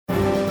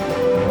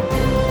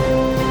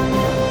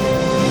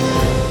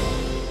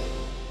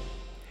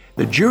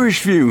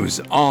Jewish views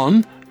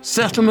on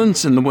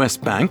settlements in the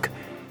West Bank.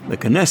 The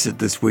Knesset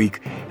this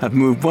week have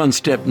moved one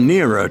step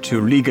nearer to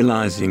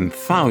legalizing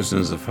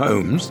thousands of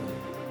homes.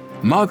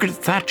 Margaret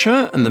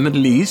Thatcher and the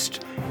Middle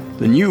East,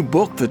 the new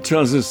book that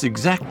tells us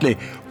exactly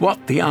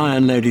what the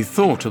Iron Lady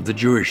thought of the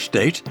Jewish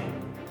state,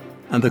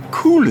 and the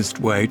coolest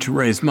way to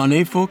raise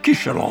money for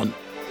Kisharon.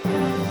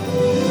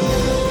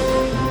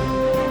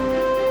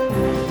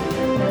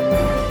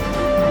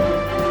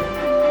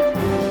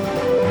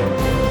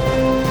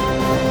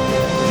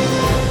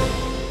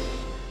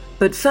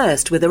 But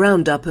first, with a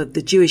roundup of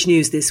the Jewish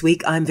news this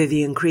week, I'm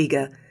Vivian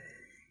Krieger.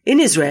 In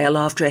Israel,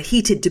 after a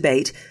heated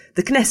debate,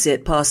 the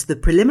Knesset passed the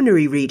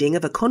preliminary reading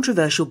of a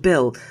controversial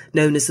bill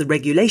known as the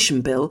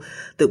Regulation Bill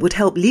that would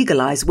help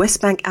legalize West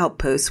Bank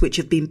outposts which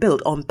have been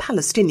built on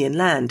Palestinian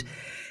land.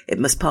 It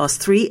must pass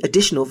 3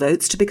 additional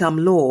votes to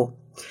become law.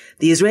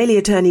 The Israeli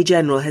Attorney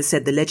General has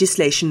said the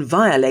legislation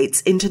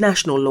violates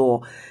international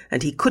law,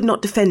 and he could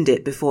not defend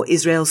it before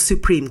Israel's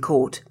Supreme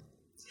Court.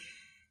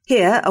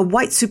 Here, a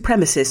white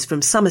supremacist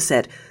from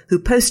Somerset who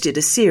posted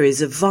a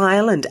series of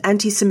vile and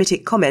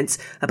anti-Semitic comments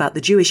about the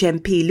Jewish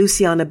MP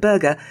Luciana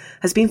Berger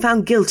has been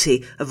found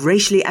guilty of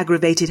racially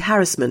aggravated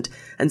harassment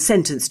and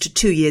sentenced to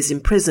 2 years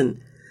in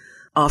prison.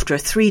 After a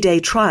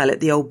 3-day trial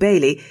at the Old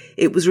Bailey,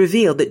 it was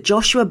revealed that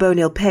Joshua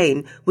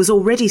Bonil-Payne was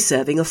already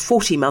serving a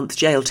 40-month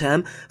jail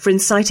term for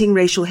inciting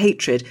racial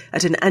hatred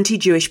at an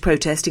anti-Jewish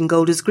protest in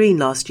Golders Green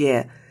last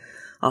year.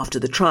 After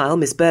the trial,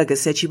 Ms. Berger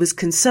said she was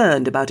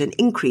concerned about an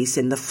increase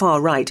in the far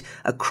right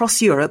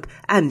across Europe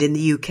and in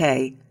the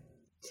UK.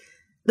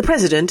 The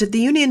president of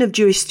the Union of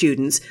Jewish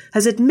Students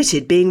has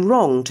admitted being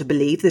wrong to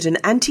believe that an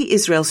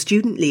anti-Israel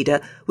student leader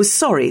was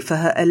sorry for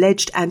her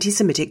alleged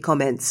anti-Semitic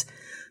comments.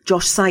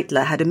 Josh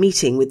Seitler had a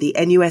meeting with the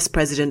NUS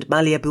president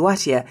Malia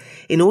Bouattia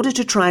in order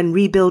to try and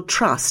rebuild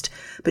trust,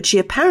 but she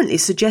apparently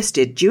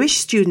suggested Jewish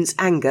students'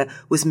 anger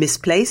was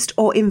misplaced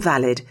or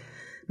invalid.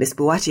 Ms.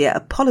 Bouattia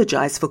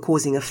apologised for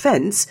causing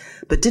offence,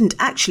 but didn't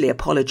actually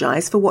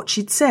apologise for what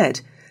she'd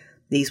said.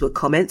 These were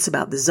comments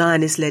about the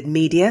Zionist-led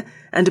media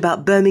and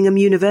about Birmingham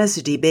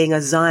University being a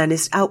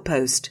Zionist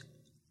outpost.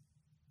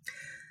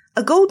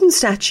 A golden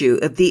statue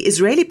of the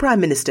Israeli Prime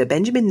Minister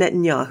Benjamin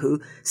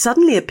Netanyahu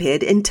suddenly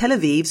appeared in Tel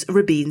Aviv's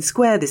Rabin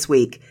Square this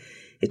week.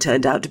 It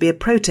turned out to be a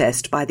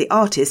protest by the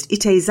artist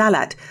Itay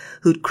Zalat,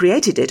 who'd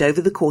created it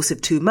over the course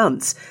of 2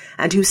 months,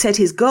 and who said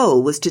his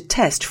goal was to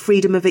test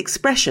freedom of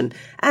expression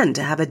and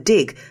to have a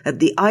dig at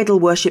the idol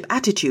worship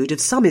attitude of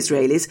some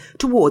Israelis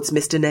towards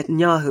Mr.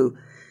 Netanyahu.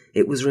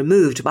 It was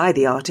removed by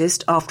the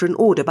artist after an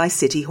order by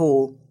City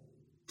Hall.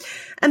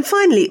 And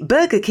finally,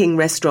 Burger King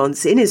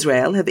restaurants in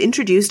Israel have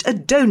introduced a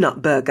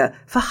donut burger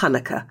for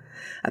Hanukkah.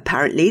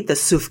 Apparently, the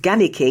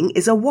Sufgani King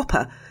is a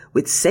Whopper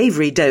with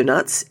savoury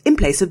donuts in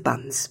place of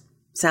buns.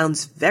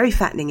 Sounds very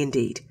fattening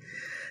indeed.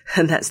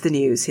 And that's the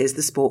news. Here's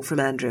the sport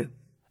from Andrew.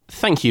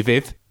 Thank you,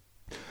 Viv.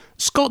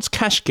 Scott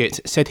Cashkit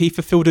said he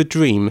fulfilled a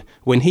dream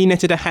when he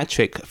netted a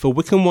hat-trick for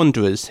Wycombe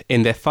Wanderers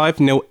in their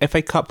 5-0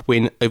 FA Cup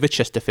win over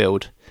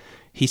Chesterfield.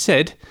 He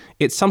said,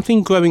 "It's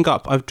something growing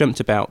up I've dreamt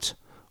about.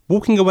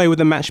 Walking away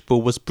with a match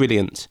ball was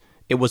brilliant.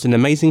 It was an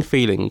amazing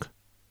feeling."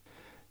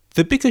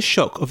 The biggest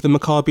shock of the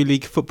Maccabi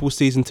League football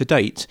season to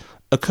date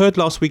occurred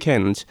last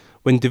weekend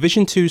when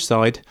Division 2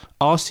 side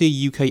RC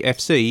UK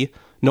FC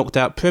knocked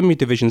out Premier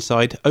Division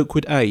side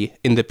Oakwood A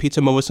in the Peter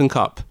Morrison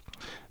Cup.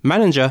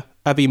 Manager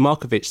Avi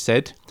Markovic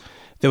said,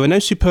 "There are no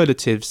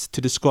superlatives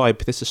to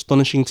describe this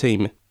astonishing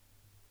team."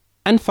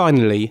 And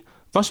finally,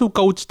 Russell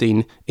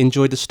Goldstein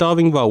enjoyed a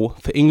starring role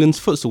for England's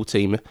futsal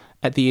team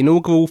at the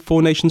inaugural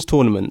Four Nations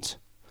tournament.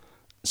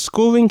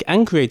 Scoring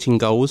and creating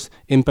goals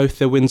in both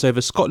their wins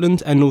over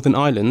Scotland and Northern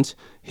Ireland,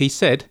 he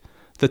said,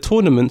 "The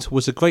tournament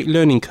was a great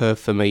learning curve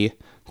for me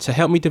to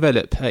help me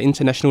develop at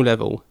international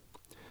level."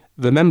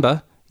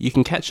 Remember, you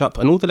can catch up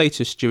on all the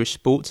latest Jewish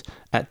sport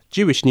at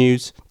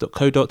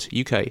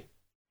jewishnews.co.uk.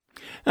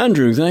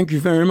 Andrew, thank you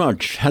very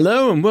much.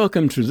 Hello and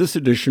welcome to this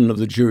edition of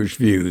the Jewish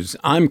Views.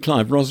 I'm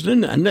Clive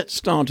Roslin, and let's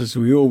start, as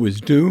we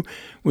always do,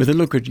 with a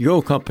look at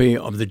your copy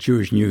of the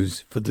Jewish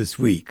News for this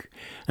week.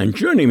 And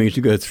joining me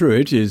to go through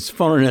it is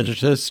foreign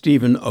editor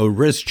Stephen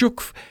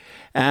Oreszczuk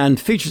and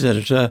features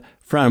editor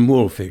Fran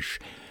Wolfish.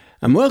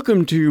 And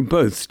welcome to you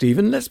both,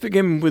 Stephen. Let's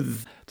begin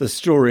with the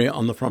story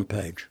on the front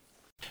page.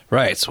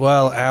 Right,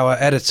 well, our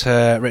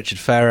editor Richard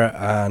Farrer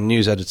and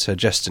news editor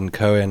Justin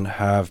Cohen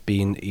have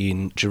been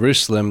in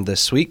Jerusalem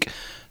this week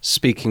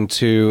speaking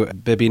to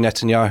Bibi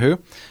Netanyahu,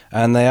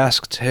 and they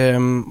asked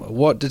him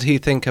what did he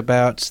think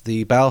about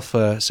the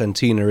Balfour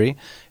centenary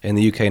in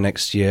the UK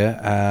next year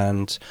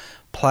and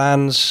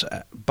plans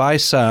by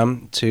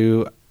some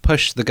to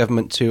push the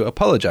government to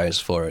apologise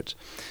for it.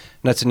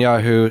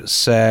 Netanyahu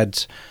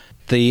said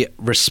the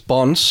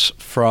response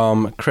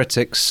from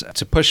critics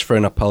to push for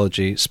an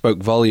apology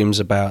spoke volumes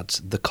about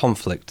the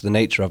conflict, the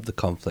nature of the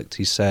conflict.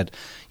 He said,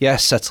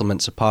 yes,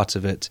 settlements are part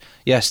of it,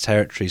 yes,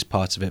 territory is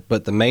part of it,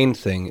 but the main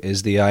thing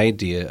is the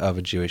idea of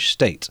a Jewish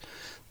state.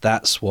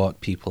 That's what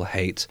people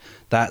hate.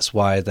 That's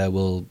why there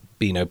will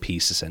be no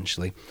peace,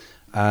 essentially.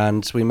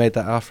 And we made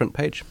that our front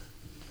page.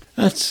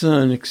 That's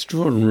an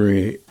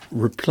extraordinary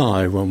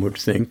reply, one would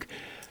think.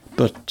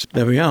 But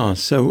there we are.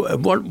 So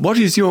what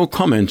is your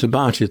comment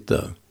about it,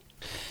 though?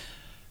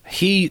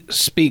 He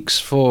speaks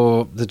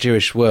for the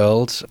Jewish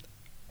world.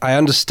 I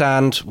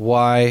understand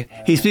why...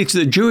 He speaks for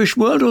the Jewish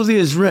world or the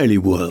Israeli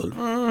world?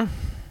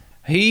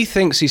 He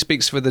thinks he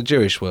speaks for the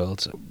Jewish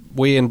world.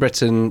 We in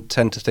Britain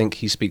tend to think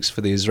he speaks for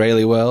the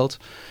Israeli world.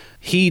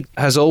 He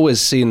has always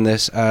seen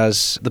this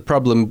as the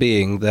problem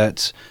being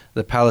that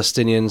the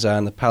Palestinians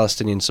and the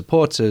Palestinian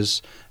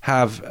supporters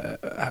have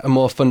a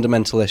more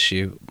fundamental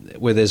issue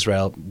with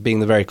Israel, being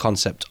the very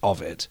concept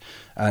of it.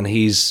 And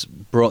he's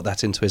brought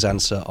that into his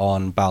answer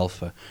on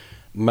Balfour.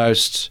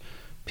 Most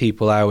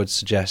people, I would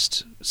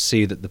suggest,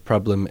 see that the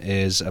problem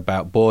is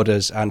about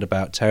borders and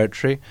about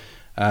territory.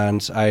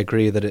 And I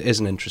agree that it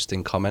is an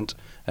interesting comment,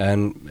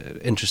 and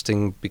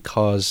interesting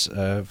because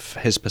of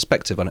his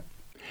perspective on it.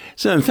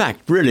 So, in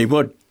fact, really,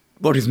 what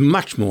is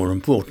much more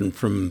important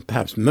from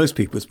perhaps most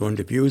people's point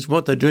of view is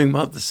what they're doing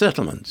about the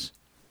settlements.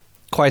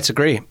 Quite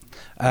agree.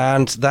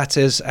 And that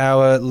is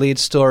our lead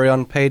story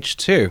on page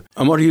 2.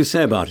 And what do you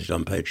say about it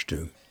on page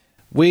 2?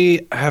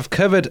 We have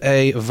covered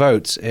a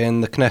vote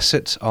in the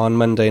Knesset on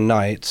Monday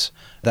night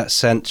that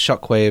sent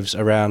shockwaves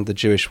around the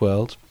Jewish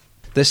world.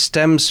 This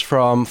stems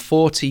from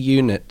 40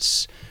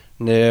 units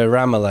near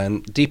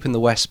Ramallah, deep in the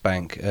West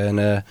Bank, in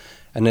an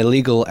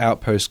illegal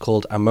outpost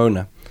called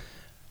Amona.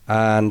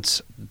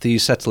 And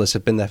these settlers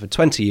have been there for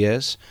 20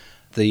 years.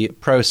 The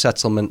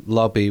pro-settlement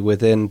lobby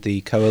within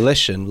the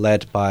coalition,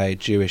 led by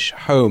Jewish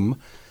Home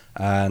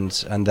and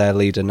their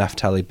leader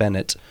Naftali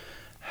Bennett,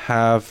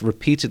 have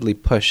repeatedly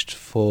pushed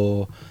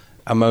for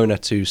Amona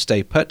to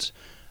stay put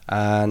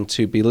and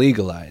to be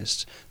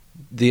legalized.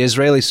 The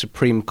Israeli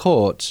Supreme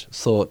Court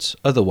thought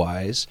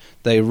otherwise.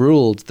 They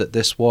ruled that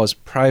this was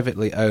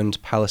privately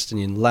owned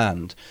Palestinian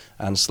land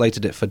and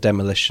slated it for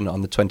demolition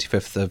on the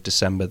 25th of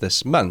December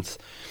this month.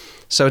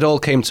 So it all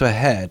came to a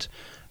head,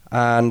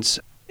 and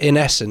in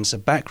essence, a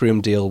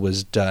backroom deal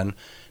was done.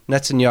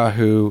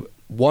 Netanyahu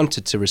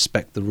wanted to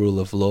respect the rule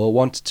of law,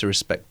 wanted to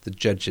respect the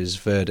judge's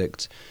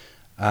verdict,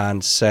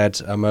 and said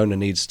Amona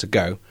needs to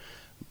go.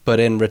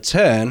 But in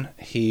return,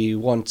 he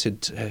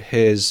wanted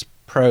his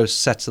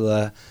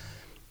pro-settler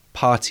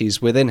parties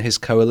within his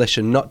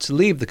coalition not to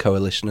leave the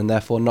coalition and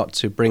therefore not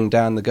to bring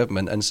down the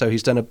government. And so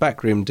he's done a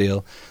backroom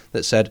deal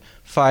that said,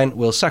 fine,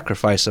 we'll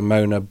sacrifice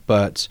Amona,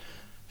 but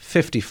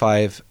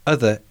 55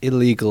 other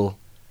illegal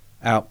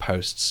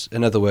outposts,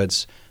 in other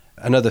words,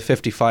 another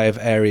 55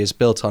 areas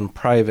built on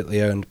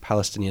privately owned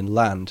Palestinian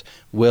land,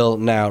 will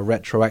now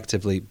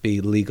retroactively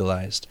be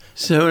legalized.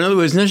 So, in other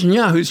words,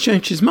 Netanyahu's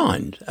changed his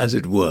mind, as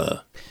it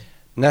were.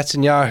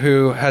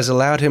 Netanyahu has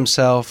allowed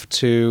himself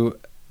to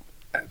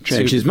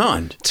change his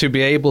mind. To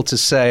be able to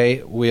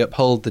say, we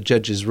uphold the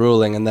judge's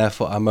ruling and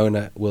therefore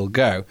Amona will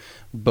go.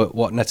 But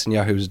what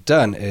Netanyahu's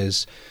done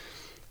is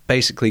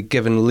basically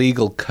given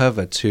legal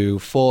cover to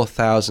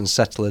 4,000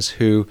 settlers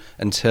who,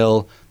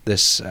 until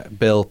this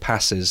bill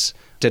passes,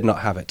 did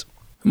not have it.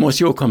 And what's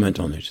your comment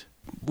on it?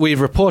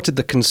 We've reported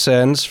the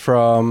concerns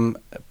from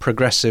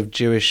progressive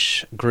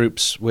Jewish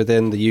groups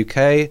within the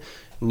UK,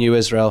 New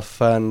Israel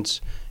Fund,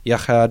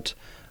 Yachad.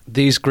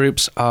 These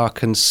groups are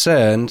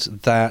concerned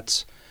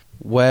that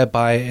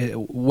whereby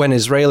when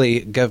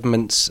Israeli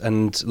governments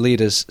and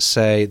leaders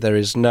say there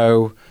is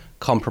no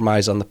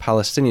compromise on the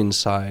Palestinian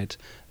side,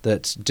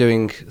 that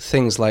doing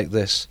things like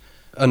this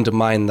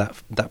undermine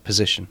that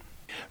position.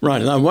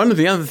 Right. Now, one of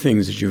the other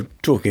things that you're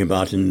talking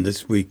about in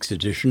this week's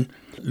edition,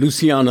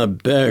 Luciana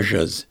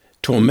Berger's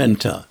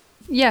tormentor.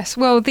 Yes,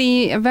 well,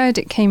 the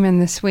verdict came in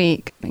this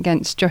week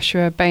against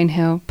Joshua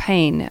Bonehill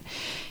Payne,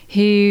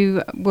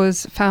 who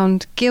was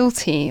found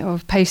guilty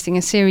of posting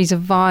a series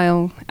of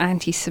vile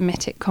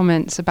anti-Semitic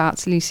comments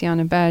about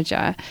Luciana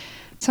Berger.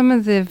 Some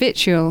of the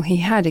vitriol he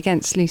had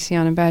against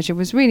Luciana Berger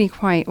was really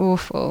quite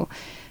awful.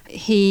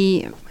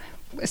 He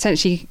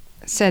essentially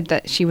said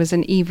that she was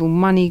an evil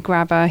money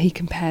grabber. He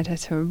compared her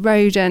to a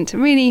rodent,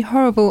 really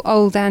horrible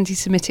old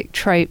anti-Semitic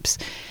tropes,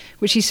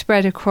 which he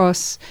spread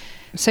across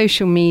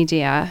social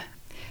media.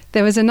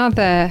 There was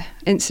another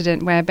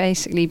incident where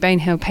basically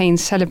Bonehill Payne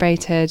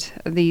celebrated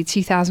the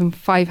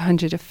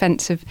 2,500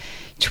 offensive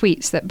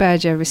tweets that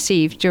Berger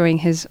received during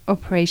his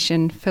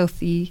Operation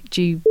Filthy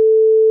Jew.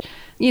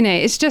 You know,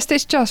 it's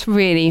just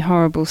really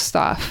horrible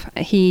stuff.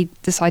 He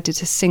decided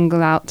to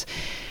single out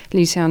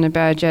Luciana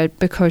Berger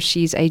because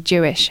she's a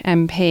Jewish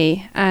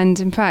MP. And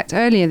in fact,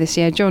 earlier this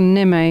year, John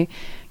Nimmo,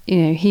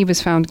 he was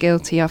found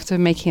guilty after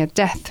making a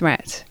death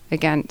threat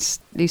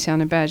against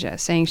Luciana Berger,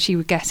 saying she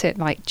would get it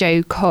like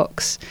Joe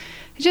Cox.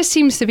 It just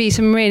seems to be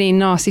some really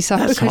nasty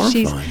stuff. That's because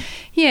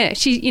horrifying.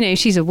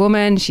 she's a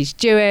woman, she's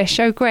Jewish.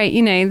 Oh, great,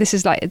 this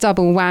is like a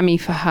double whammy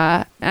for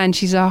her. And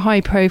she's a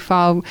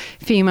high-profile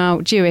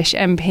female Jewish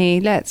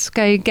MP. Let's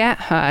go get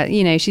her.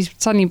 She's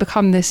suddenly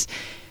become this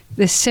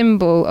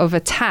symbol of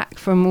attack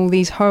from all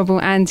these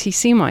horrible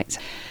anti-Semites.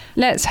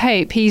 Let's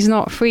hope he's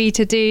not free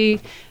to do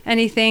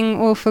anything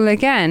awful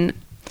again.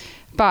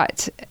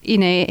 But,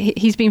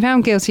 he's been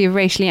found guilty of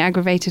racially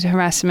aggravated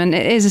harassment.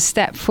 It is a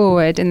step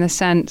forward in the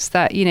sense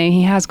that,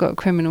 he has got a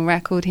criminal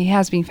record. He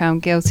has been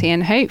found guilty,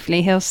 and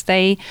hopefully he'll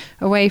stay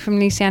away from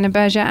Luciana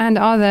Berger and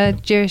other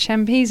Jewish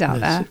MPs out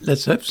there.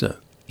 Let's hope so.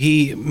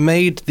 He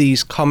made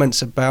these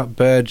comments about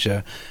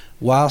Berger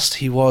whilst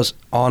he was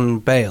on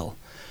bail.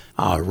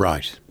 Ah,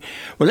 right.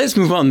 Well, let's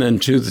move on then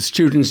to the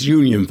Students'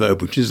 Union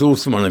vote, which is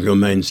also one of your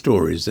main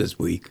stories this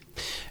week.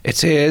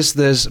 It is.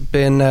 There's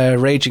been a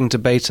raging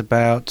debate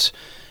about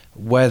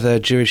whether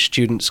Jewish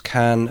students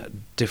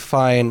can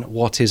define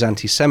what is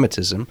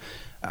anti-Semitism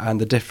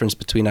and the difference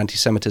between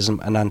anti-Semitism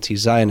and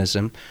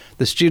anti-Zionism.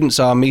 The students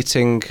are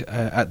meeting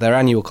at their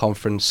annual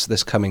conference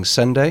this coming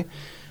Sunday.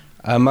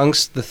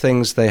 Amongst the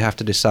things they have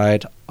to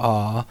decide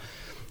are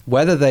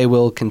whether they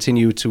will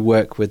continue to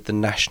work with the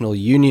National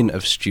Union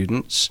of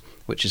Students,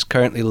 which is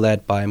currently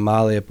led by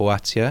Malia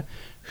Boatia,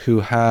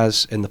 who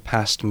has in the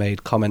past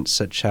made comments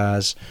such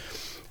as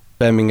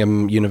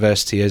Birmingham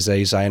University is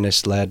a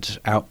Zionist-led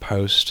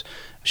outpost.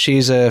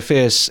 She's a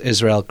fierce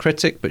Israel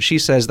critic, but she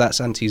says that's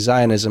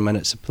anti-Zionism and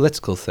it's a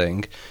political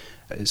thing.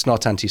 It's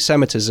not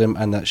anti-Semitism,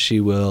 and that she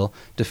will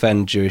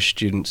defend Jewish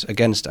students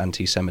against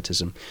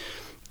anti-Semitism.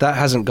 That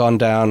hasn't gone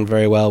down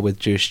very well with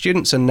Jewish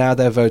students, and now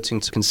they're voting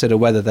to consider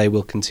whether they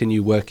will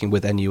continue working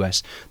with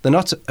NUS. They're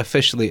not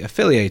officially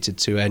affiliated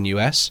to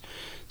NUS,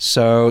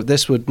 so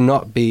this would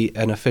not be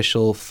an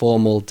official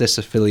formal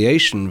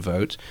disaffiliation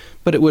vote,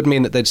 but it would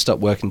mean that they'd stop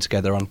working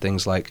together on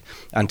things like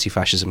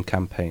anti-fascism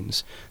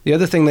campaigns. The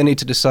other thing they need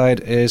to decide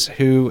is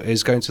who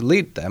is going to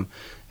lead them,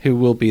 who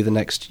will be the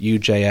next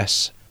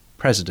UJS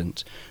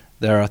president.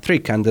 There are 3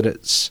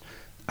 candidates,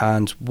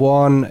 and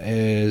one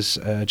is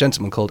a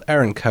gentleman called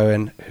Aaron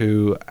Cohen,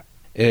 who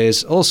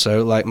is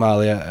also, like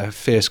Malia, a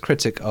fierce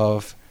critic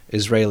of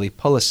Israeli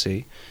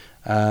policy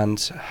and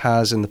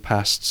has in the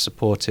past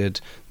supported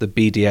the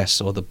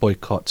BDS or the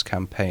boycott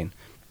campaign.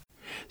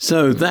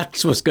 So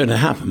that's what's going to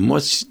happen.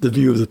 What's the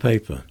view of the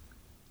paper?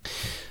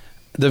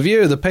 The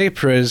view of the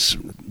paper is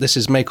this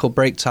is make or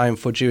break time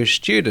for Jewish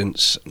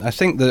students. I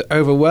think the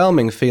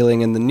overwhelming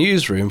feeling in the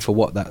newsroom, for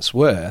what that's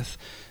worth,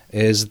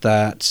 is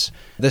that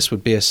this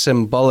would be a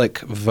symbolic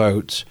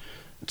vote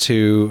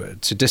to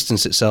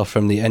distance itself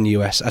from the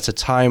NUS at a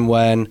time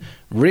when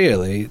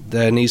really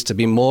there needs to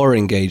be more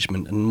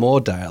engagement and more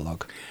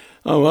dialogue.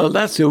 Oh, well,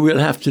 that's it. We'll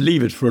have to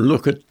leave it for a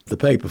look at the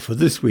paper for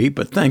this week,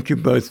 but thank you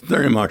both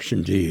very much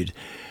indeed.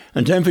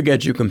 And don't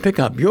forget, you can pick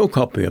up your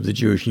copy of the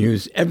Jewish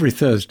News every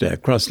Thursday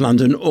across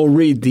London, or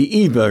read the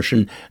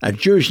e-version at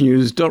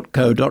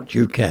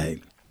jewishnews.co.uk.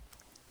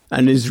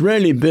 An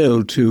Israeli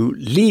bill to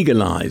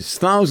legalise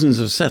thousands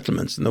of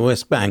settlements in the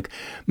West Bank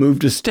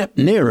moved a step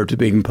nearer to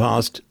being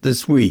passed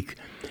this week,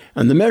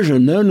 and the measure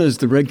known as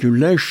the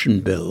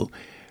Regulation Bill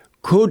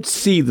could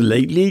see the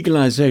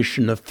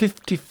legalisation of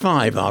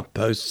 55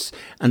 outposts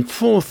and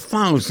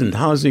 4,000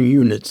 housing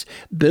units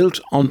built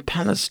on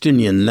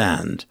Palestinian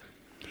land.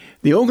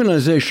 The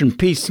organisation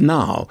Peace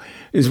Now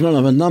is one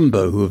of a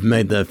number who have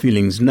made their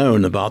feelings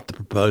known about the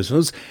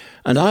proposals,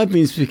 and I've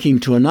been speaking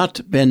to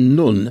Anat Ben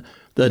Nun,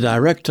 the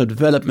Director of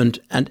Development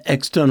and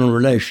External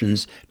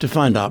Relations, to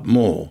find out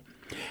more.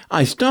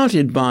 I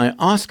started by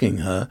asking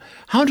her,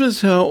 how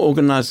does her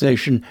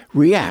organisation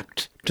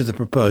react to the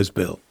proposed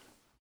bill?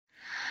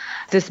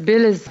 This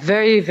bill is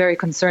very, very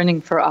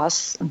concerning for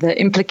us. The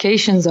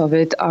implications of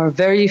it are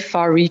very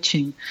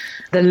far-reaching.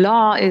 The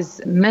law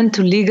is meant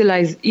to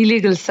legalize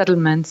illegal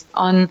settlements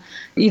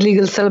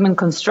illegal settlement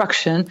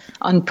construction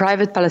on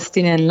private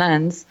Palestinian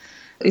lands.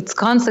 Its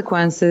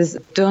consequences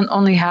don't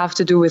only have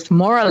to do with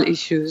moral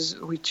issues,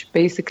 which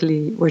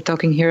basically we're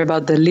talking here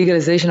about the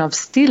legalization of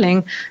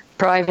stealing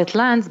private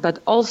lands, but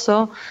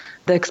also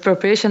the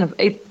expropriation of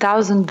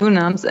 8,000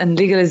 dunams and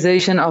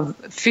legalization of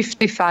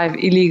 55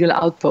 illegal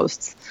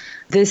outposts.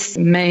 This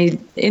may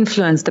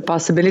influence the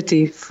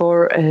possibility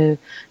for a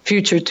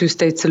future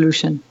two-state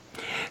solution.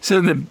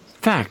 So the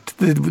fact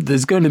that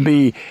there's going to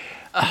be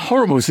a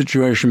horrible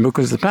situation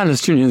because the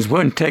Palestinians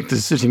won't take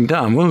this sitting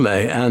down, will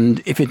they?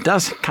 And if it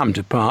does come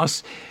to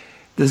pass,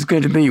 there's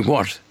going to be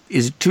what?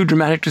 Is it too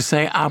dramatic to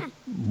say a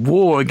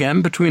war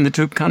again between the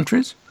two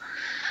countries?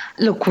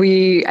 Look,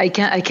 I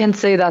can't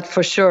say that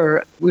for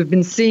sure. We've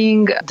been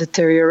seeing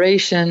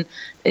deterioration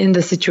in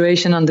the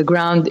situation on the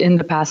ground in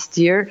the past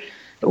year,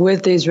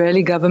 with the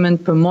Israeli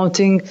government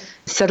promoting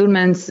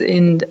settlements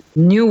in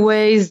new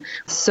ways.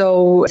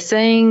 So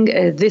saying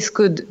this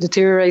could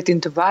deteriorate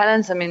into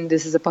violence, I mean,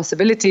 this is a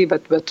possibility,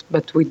 but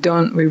we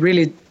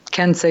really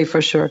can't say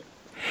for sure.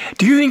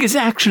 Do you think it's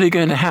actually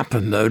going to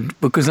happen, though?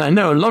 Because I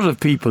know a lot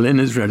of people in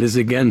Israel is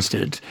against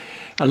it.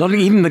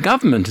 Even the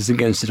government is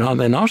against it, are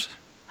they not?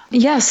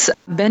 Yes,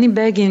 Benny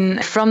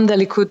Begin from the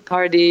Likud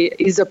party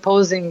is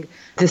opposing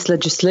this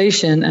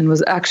legislation and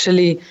was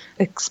actually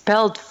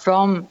expelled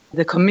from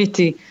the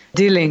committee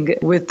dealing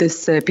with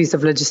this piece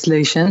of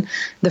legislation.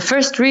 The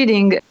first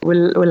reading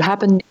will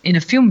happen in a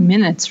few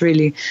minutes,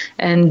 really,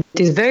 and it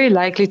is very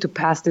likely to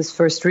pass this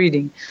first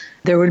reading.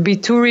 There will be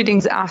 2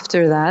 readings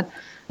after that,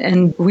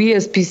 and we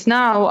as Peace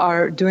Now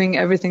are doing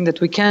everything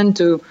that we can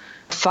to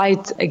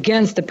fight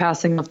against the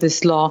passing of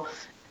this law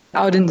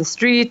out in the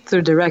street,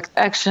 through direct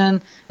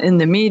action, in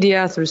the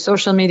media, through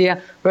social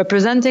media,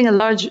 representing a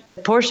large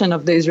portion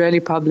of the Israeli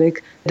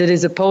public that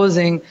is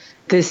opposing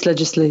this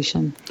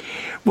legislation.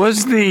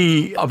 Was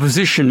the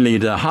opposition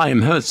leader,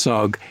 Chaim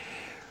Herzog,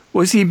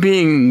 was he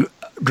being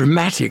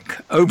dramatic,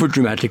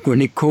 over-dramatic,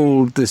 when he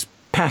called this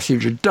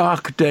passage a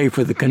dark day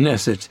for the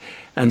Knesset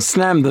and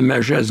slammed the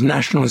measure as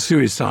national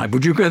suicide?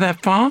 Would you go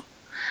that far?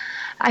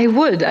 I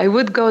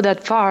would go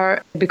that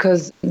far,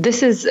 because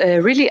this is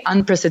really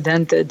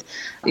unprecedented.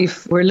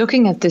 If we're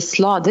looking at this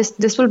law,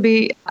 this will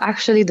be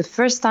actually the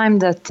first time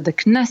that the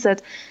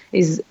Knesset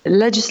is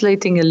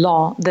legislating a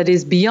law that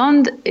is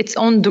beyond its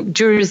own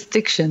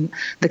jurisdiction.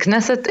 The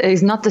Knesset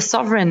is not the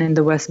sovereign in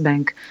the West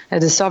Bank.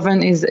 The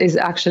sovereign is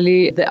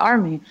actually the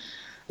army,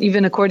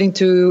 even according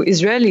to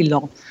Israeli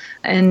law.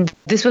 And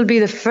this will be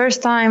the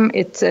first time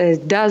it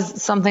does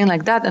something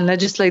like that and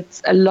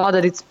legislates a law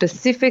that is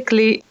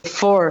specifically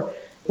for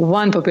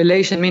one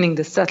population, meaning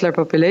the settler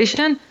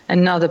population,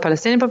 and now the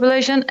Palestinian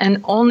population,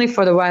 and only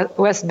for the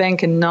West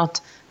Bank and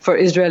not for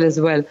Israel as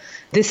well.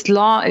 This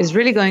law is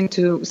really going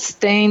to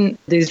stain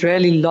the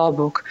Israeli law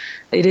book.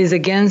 It is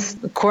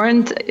against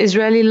current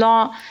Israeli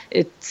law.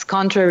 It's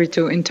contrary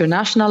to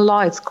international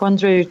law. It's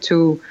contrary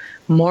to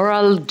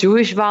moral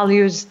Jewish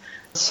values.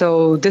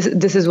 So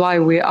this is why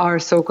we are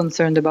so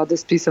concerned about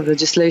this piece of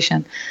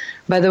legislation.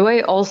 By the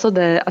way, also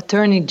the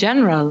Attorney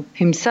General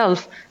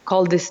himself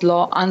called this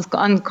law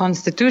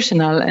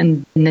unconstitutional,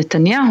 and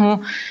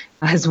Netanyahu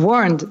has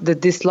warned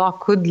that this law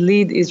could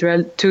lead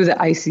Israel to the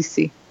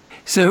ICC.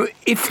 So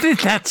if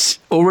that's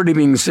already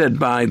being said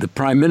by the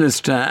Prime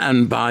Minister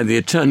and by the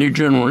Attorney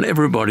General and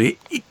everybody,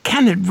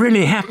 can it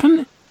really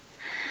happen?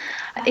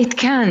 It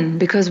can,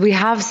 because we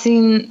have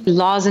seen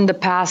laws in the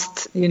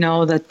past,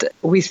 that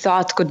we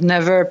thought could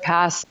never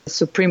pass the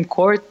Supreme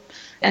Court,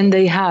 and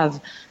they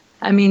have.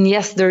 I mean,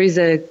 yes, there is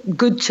a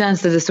good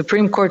chance that the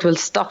Supreme Court will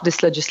stop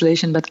this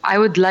legislation, but I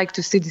would like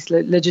to see this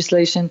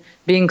legislation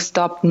being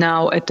stopped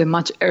now at a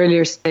much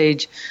earlier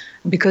stage,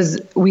 because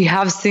we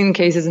have seen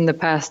cases in the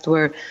past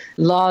where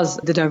laws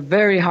that are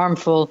very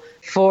harmful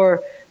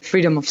for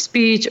freedom of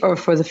speech or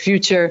for the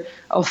future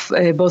of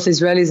both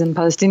Israelis and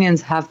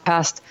Palestinians have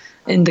passed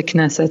in the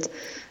Knesset.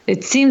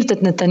 It seems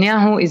that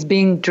Netanyahu is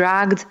being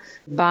dragged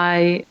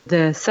by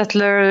the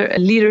settler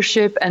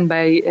leadership and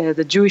by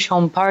the Jewish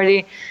Home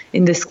Party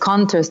in this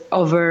contest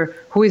over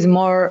who is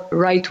more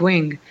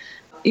right-wing,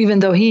 even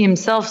though he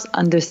himself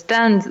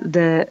understands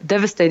the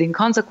devastating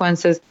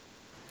consequences.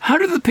 How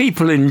do the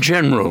people in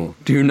general,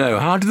 do you know,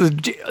 how do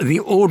the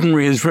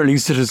ordinary Israeli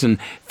citizen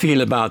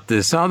feel about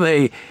this?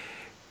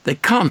 They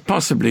can't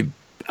possibly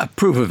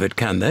approve of it,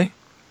 can they?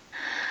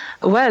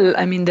 Well,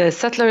 I mean, the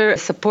settler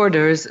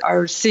supporters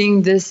are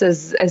seeing this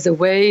as a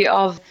way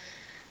of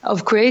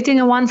creating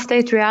a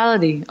one-state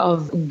reality,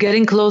 of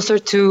getting closer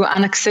to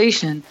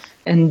annexation.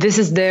 And this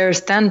is their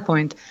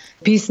standpoint.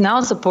 Peace Now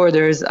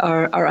supporters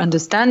are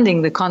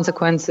understanding the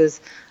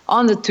consequences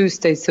on the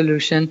two-state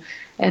solution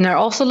and are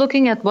also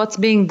looking at what's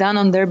being done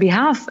on their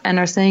behalf and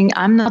are saying,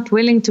 I'm not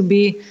willing to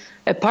be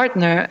a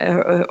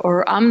partner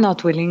or I'm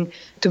not willing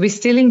to be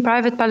stealing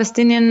private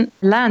Palestinian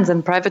lands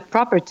and private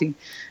property.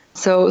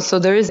 So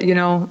there is,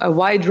 a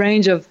wide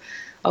range of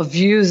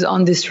views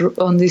on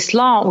this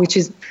law, which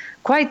is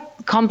quite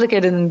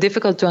complicated and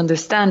difficult to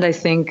understand, I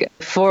think,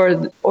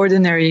 for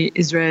ordinary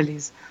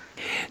Israelis.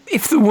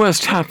 If the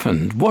worst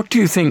happened, what do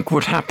you think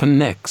would happen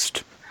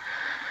next?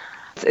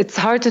 It's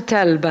hard to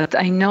tell, but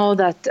I know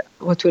that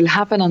what will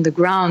happen on the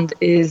ground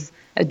is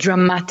a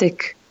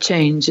dramatic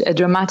change, a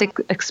dramatic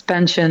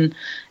expansion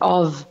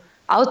of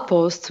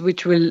outposts,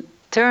 which will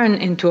turn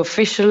into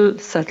official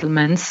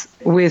settlements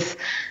with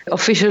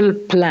official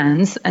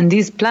plans. And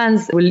these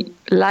plans will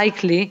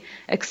likely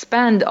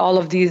expand all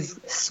of these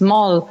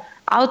small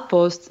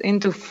outposts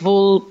into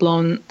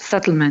full-blown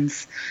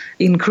settlements,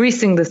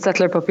 increasing the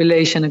settler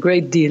population a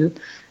great deal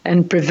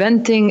and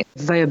preventing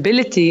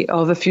viability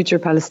of a future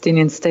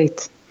Palestinian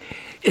state.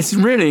 It's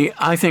really,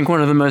 I think,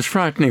 one of the most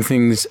frightening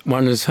things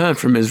one has heard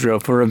from Israel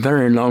for a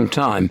very long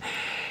time.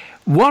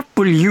 What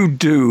will you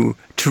do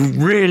to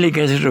really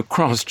get it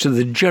across to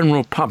the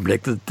general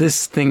public that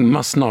this thing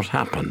must not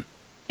happen?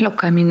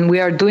 Look, I mean, we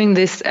are doing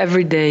this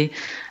every day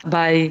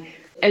by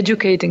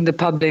educating the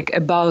public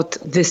about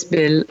this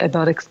bill,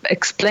 about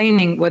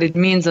explaining what it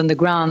means on the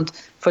ground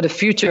for the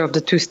future of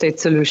the two-state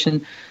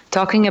solution,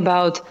 talking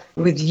about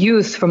with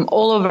youth from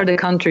all over the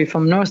country,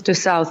 from north to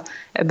south,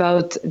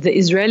 about the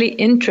Israeli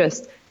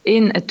interest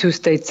in a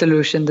two-state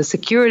solution, the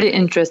security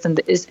interest and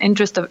the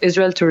interest of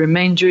Israel to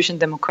remain Jewish and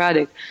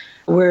democratic.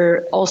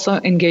 We're also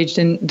engaged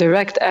in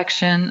direct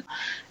action,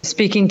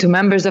 speaking to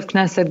members of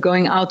Knesset,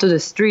 going out to the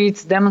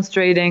streets,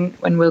 demonstrating,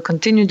 and we'll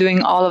continue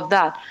doing all of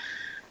that.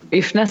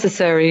 If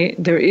necessary,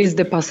 there is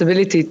the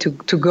possibility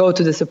to go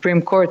to the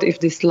Supreme Court if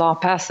this law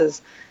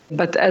passes.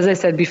 But as I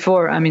said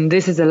before, I mean,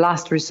 this is a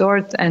last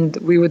resort, and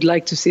we would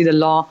like to see the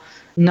law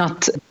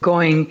not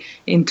going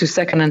into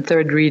second and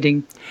third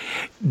reading.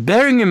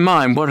 Bearing in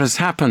mind what has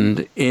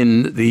happened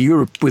in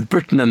with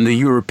Britain and the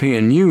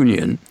European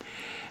Union,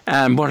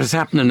 and what has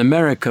happened in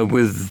America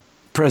with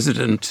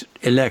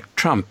President-elect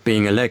Trump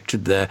being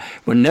elected there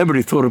when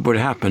nobody thought it would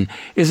happen,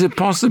 is it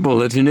possible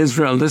that in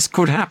Israel this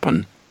could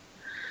happen?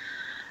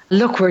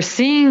 Look, we're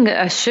seeing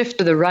a shift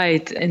to the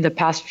right in the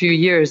past few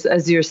years,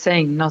 as you're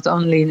saying, not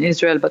only in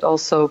Israel, but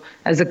also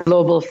as a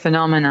global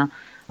phenomena.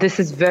 This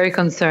is very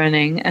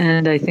concerning,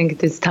 and I think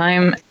it is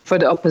time for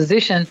the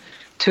opposition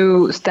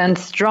to stand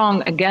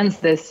strong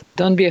against this.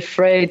 Don't be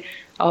afraid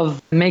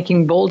of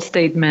making bold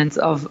statements,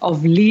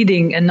 of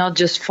leading and not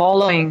just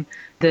following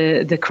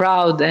the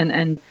crowd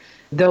and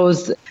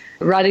those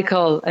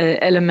radical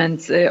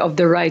elements of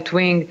the right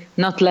wing,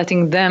 not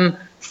letting them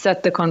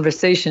set the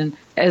conversation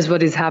as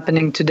what is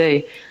happening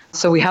today.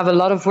 So we have a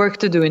lot of work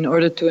to do in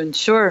order to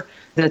ensure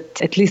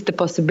that at least the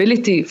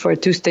possibility for a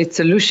two-state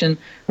solution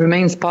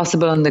remains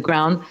possible on the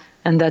ground,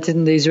 and that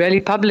in the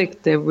Israeli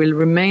public there will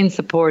remain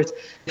support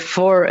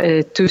for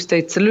a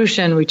two-state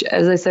solution, which,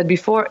 as I said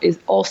before, is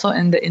also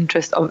in the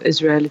interest of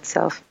Israel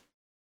itself.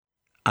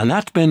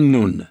 Anat Ben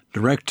Nun,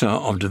 Director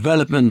of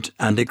Development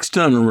and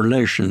External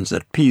Relations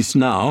at Peace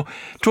Now,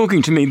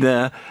 talking to me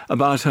there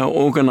about her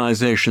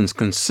organization's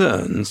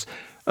concerns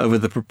over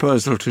the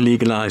proposal to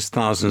legalize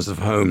thousands of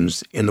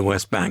homes in the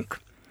West Bank.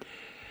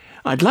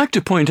 I'd like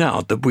to point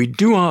out that we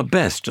do our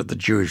best at the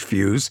Jewish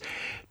Views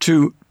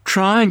to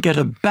try and get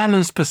a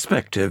balanced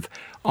perspective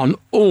on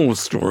all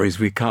stories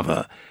we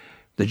cover.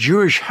 The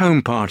Jewish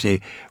Home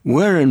Party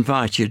were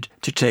invited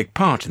to take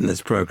part in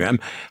this programme.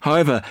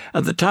 However,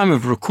 at the time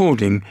of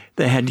recording,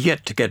 they had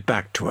yet to get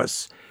back to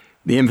us.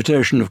 The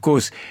invitation, of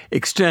course,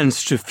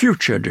 extends to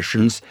future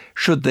editions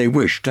should they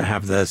wish to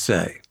have their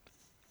say.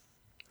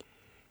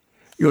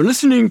 You're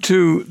listening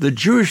to The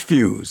Jewish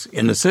Views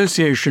in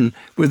association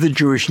with the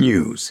Jewish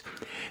News.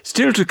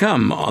 Still to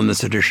come on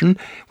this edition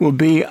will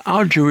be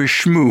our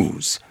Jewish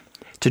Schmooze.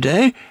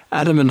 Today,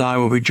 Adam and I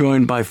will be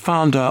joined by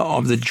founder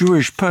of the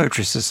Jewish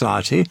Poetry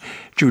Society,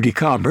 Judy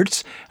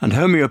Carberts, and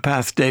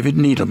homeopath David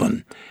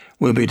Needleman.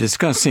 We'll be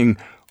discussing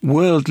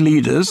world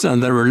leaders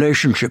and their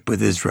relationship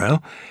with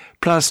Israel,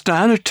 plus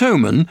Diana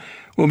Toman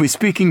will be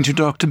speaking to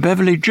Dr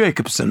Beverly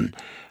Jacobson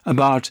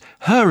about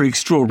her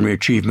extraordinary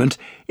achievement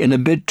in a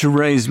bid to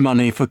raise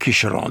money for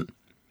Kisharon.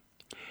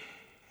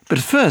 But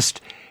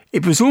first,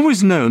 it was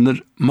always known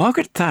that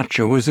Margaret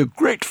Thatcher was a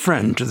great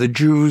friend to the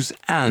Jews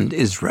and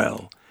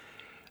Israel.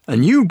 A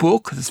new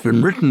book that's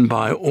been written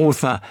by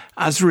author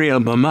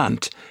Azriel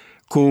Bermant,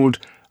 called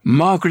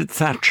Margaret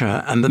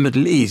Thatcher and the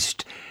Middle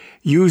East,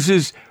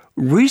 uses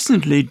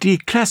recently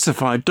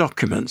declassified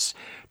documents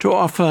to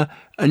offer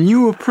a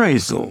new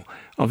appraisal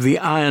of the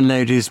Iron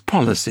Lady's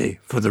policy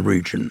for the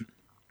region.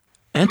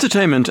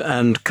 Entertainment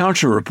and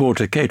culture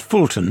reporter Kate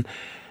Fulton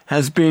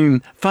has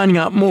been finding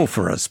out more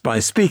for us by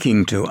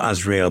speaking to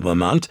Azriel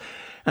Bermant,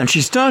 and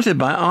she started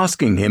by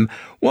asking him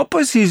what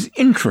was his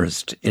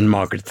interest in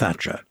Margaret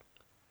Thatcher.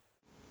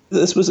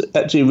 This was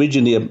actually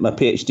originally my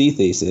PhD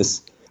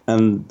thesis,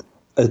 and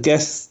I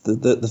guess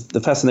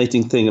the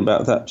fascinating thing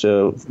about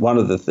Thatcher, one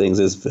of the things,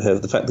 is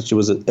the fact that she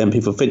was an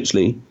MP for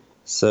Finchley,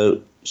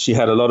 so she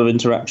had a lot of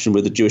interaction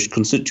with the Jewish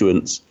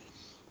constituents.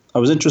 I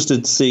was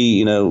interested to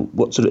see,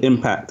 what sort of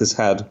impact this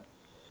had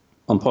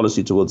on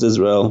policy towards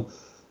Israel.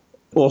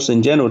 Also,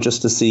 in general,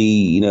 just to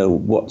see,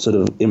 what sort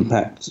of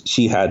impact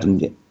she had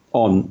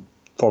on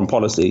foreign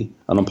policy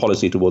and on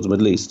policy towards the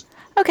Middle East.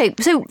 Okay,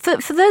 so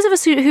for those of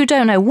us who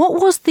don't know,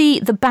 what was the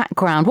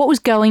background? What was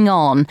going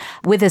on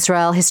with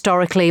Israel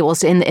historically,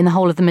 also in the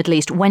whole of the Middle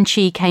East, when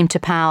she came to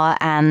power,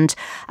 and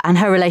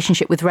her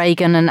relationship with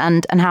Reagan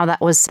and how that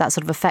sort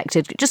of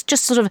affected? Just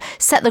sort of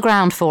set the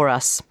ground for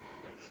us.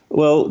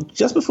 Well,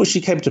 just before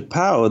she came to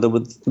power, there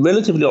was a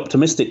relatively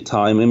optimistic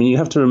time. I mean, you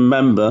have to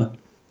remember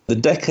the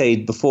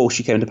decade before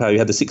she came to power, you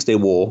had the Six-Day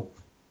War.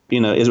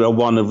 Israel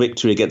won a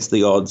victory against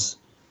the odds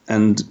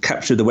and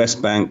captured the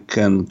West Bank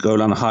and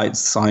Golan Heights,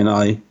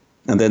 Sinai.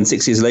 And then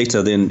 6 years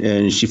later,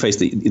 she faced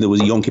there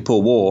was a Yom Kippur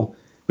War,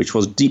 which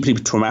was deeply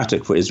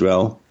traumatic for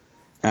Israel.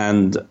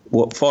 And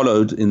what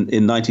followed in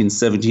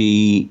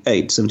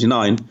 1978,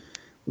 79,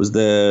 was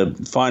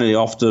finally,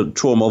 after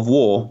trauma of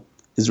war,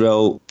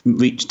 Israel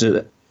reached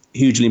a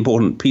hugely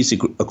important peace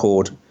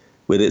accord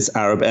with its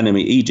Arab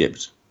enemy,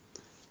 Egypt.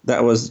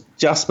 That was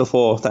just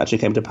before Thatcher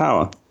came to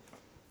power.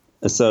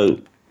 So,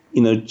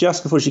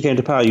 just before she came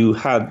to power, you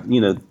had,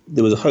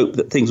 there was a hope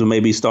that things were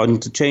maybe starting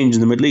to change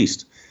in the Middle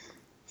East.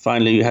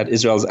 Finally, you had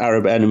Israel's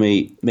Arab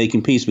enemy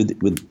making peace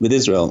with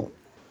Israel.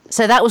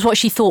 So that was what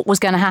she thought was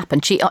going to happen.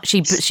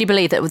 She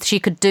believed that she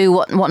could do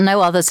what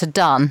no others had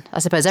done. I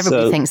suppose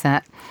everybody thinks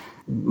that.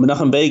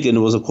 Menachem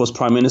Begin was, of course,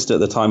 prime minister at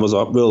the time, was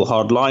a real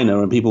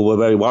hardliner, and people were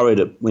very worried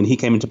when he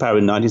came into power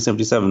in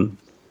 1977.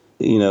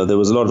 There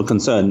was a lot of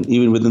concern,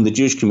 even within the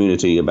Jewish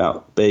community,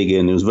 about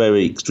Begin. He was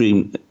very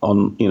extreme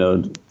on,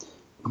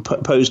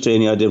 opposed to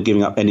any idea of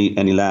giving up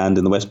any land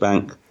in the West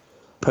Bank,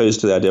 opposed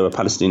to the idea of a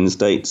Palestinian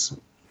state.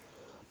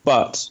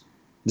 But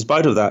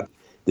despite of that,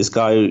 this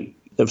guy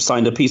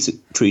signed a peace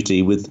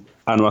treaty with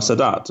Anwar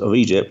Sadat of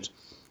Egypt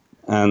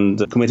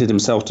and committed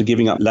himself to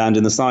giving up land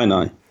in the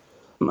Sinai.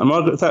 And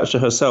Margaret Thatcher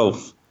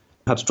herself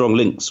had strong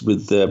links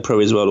with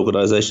pro-Israel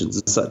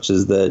organizations such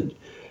as the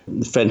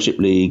Friendship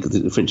League,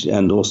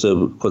 and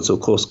also, of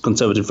course,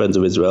 Conservative Friends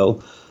of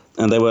Israel.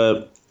 And there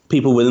were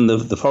people within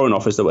the Foreign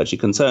Office that were actually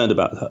concerned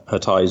about her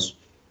ties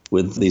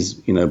with these,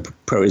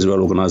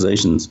 pro-Israel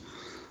organizations.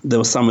 There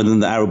were some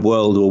within the Arab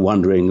world who were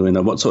wondering,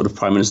 what sort of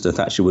Prime Minister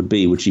Thatcher would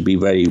be. Would she be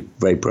very,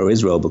 very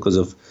pro-Israel because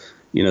of,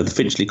 the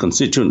Finchley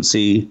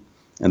constituency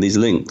and these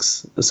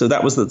links? So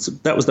that was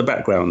the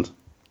background.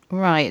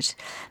 Right.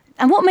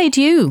 And what made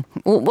you?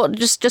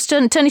 Just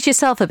turn it to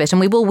yourself a bit, and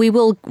we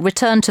will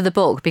return to the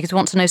book because we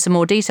want to know some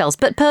more details.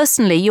 But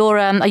personally,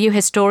 are you a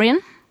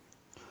historian?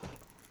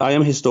 I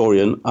am a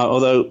historian,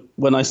 although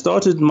when I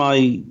started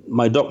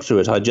my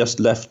doctorate, I just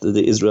left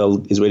the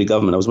Israeli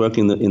government. I was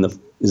working in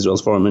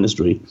Israel's foreign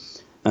ministry,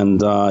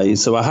 and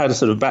so I had a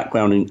sort of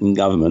background in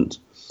government.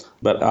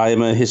 But I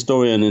am a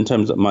historian in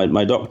terms of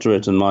my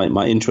doctorate and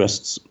my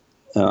interests.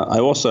 I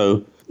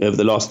also, over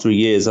the last 3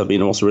 years, I've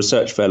been also a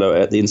research fellow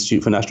at the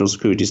Institute for National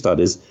Security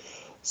Studies.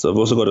 So I've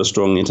also got a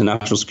strong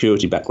international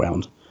security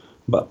background.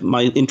 But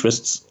my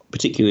interests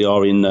particularly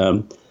are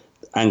in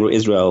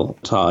Anglo-Israel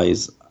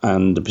ties,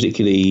 and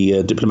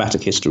particularly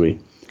diplomatic history,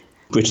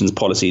 Britain's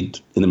policy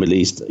in the Middle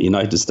East,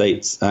 United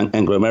States,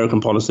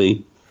 Anglo-American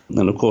policy,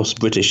 and of course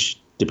British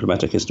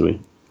diplomatic history.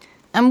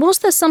 And was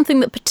there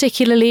something that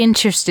particularly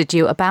interested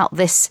you about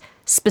this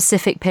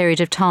specific period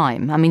of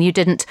time? I mean, you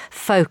didn't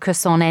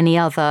focus on any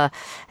other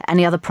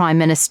prime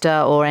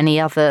minister or any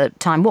other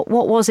time. What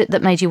was it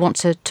that made you want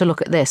to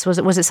look at this?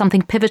 Was it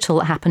something pivotal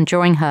that happened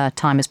during her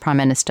time as prime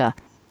minister?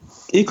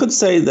 You could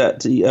say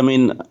that,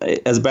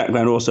 as a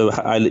background also,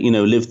 I,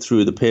 lived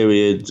through the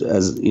period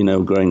as,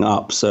 growing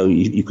up. So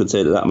you could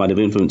say that might have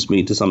influenced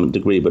me to some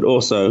degree. But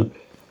also,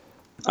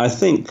 I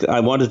think I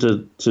wanted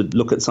to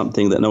look at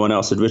something that no one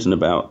else had written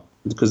about,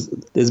 because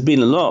there's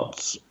been a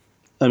lot.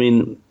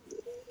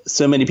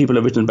 So many people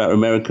have written about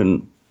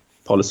American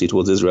policy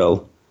towards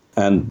Israel,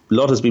 and a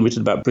lot has been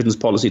written about Britain's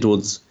policy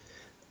towards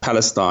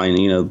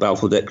Palestine,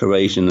 Balfour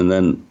Declaration, and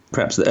then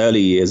perhaps the early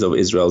years of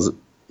Israel's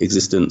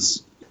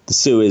existence. The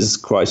Suez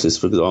crisis,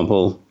 for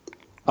example,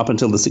 up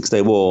until the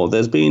Six-Day War,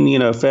 there's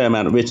been, a fair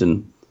amount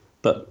written.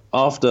 But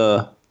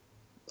after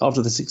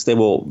the Six-Day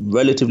War,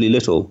 relatively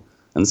little,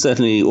 and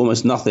certainly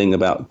almost nothing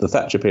about the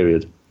Thatcher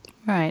period.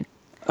 Right.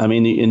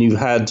 And you've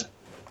had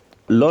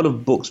a lot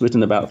of books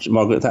written about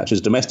Margaret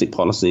Thatcher's domestic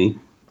policy,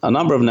 a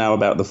number of now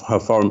about her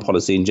foreign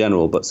policy in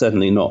general, but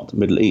certainly not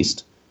Middle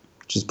East,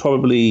 which is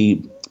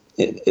probably,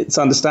 it's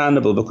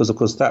understandable because, of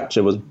course,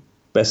 Thatcher was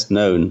best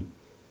known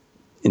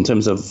in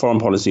terms of foreign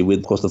policy with,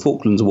 of course, the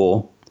Falklands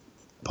War,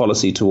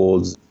 policy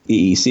towards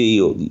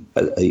EEC, or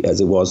as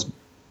it was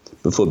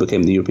before it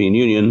became the European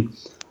Union,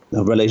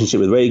 her relationship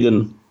with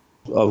Reagan.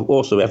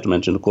 Also, we have to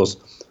mention, of course,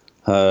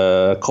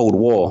 her Cold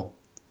War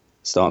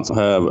stance,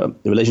 her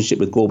relationship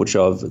with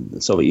Gorbachev,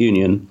 the Soviet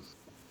Union,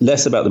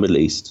 less about the Middle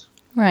East.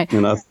 Right.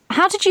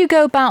 How did you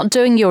go about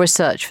doing your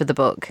research for the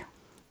book?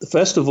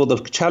 First of all,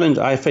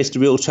 I faced a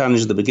real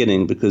challenge at the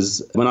beginning,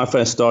 because when I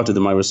first started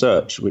my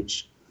research,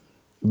 which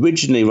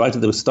originally, right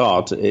at the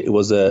start, it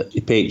was a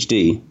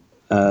PhD.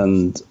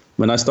 And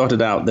when I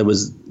started out, there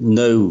was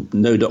no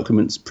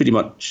documents, pretty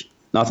much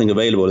nothing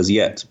available as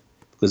yet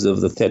because of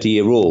the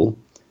 30-year rule.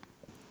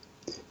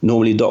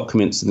 Normally,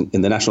 documents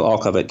in the National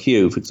Archive at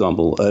Kew, for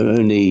example, are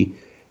only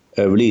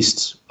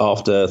released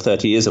after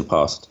 30 years have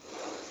passed.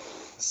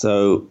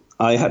 So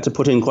I had to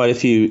put in quite a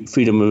few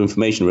Freedom of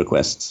Information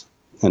requests.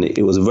 And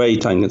it was very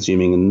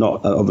time-consuming, and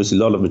not obviously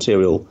a lot of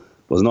material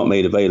was not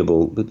made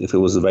available if it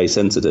was very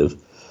sensitive.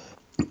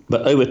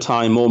 But over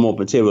time, more and more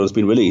material has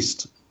been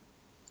released.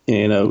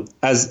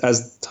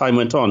 As time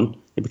went on,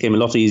 it became a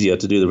lot easier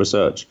to do the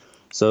research.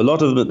 So a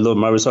lot of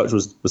my research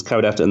was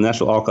carried out at the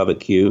National Archive at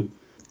Kew,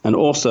 and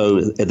also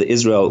at the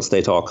Israel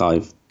State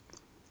Archive,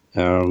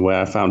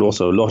 where I found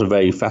also a lot of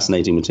very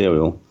fascinating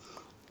material.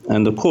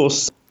 And of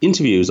course,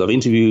 interviews. I've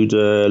interviewed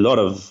a lot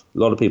of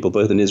people,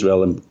 both in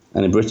Israel and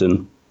in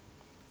Britain.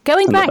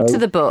 Going back to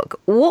the book,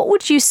 what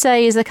would you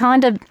say is the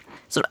kind of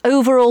sort of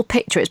overall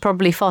picture? It's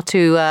probably far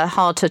too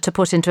hard to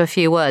put into a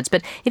few words,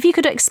 but if you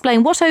could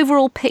explain, what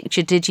overall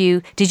picture did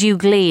you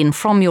glean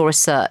from your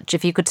research?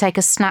 If you could take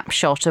a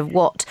snapshot of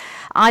what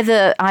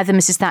either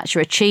Mrs. Thatcher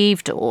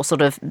achieved, or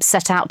sort of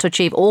set out to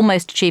achieve,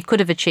 almost achieved, could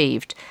have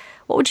achieved,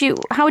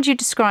 how would you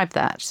describe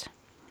that?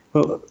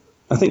 Well,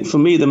 I think for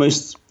me the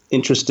most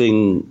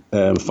interesting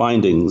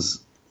findings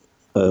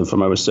from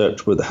my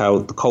research were how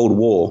the Cold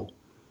War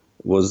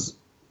was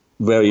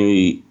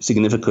very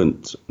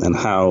significant, and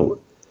how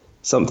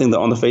something that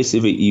on the face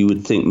of it you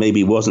would think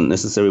maybe wasn't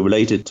necessarily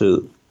related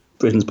to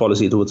Britain's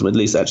policy towards the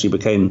Middle East actually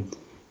became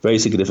very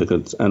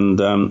significant. And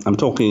I'm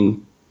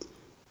talking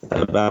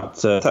about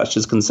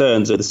Thatcher's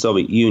concerns with the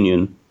Soviet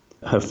Union,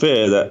 her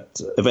fear that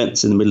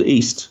events in the Middle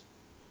East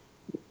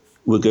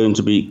were going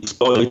to be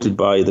exploited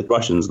by the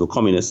Russians, the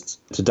communists,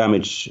 to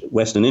damage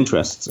Western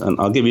interests. And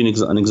I'll give you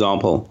an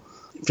example.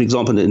 For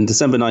example, in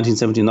December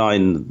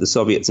 1979, the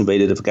Soviets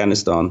invaded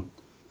Afghanistan.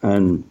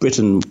 And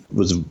Britain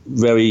was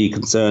very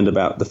concerned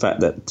about the fact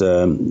that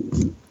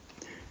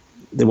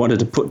they wanted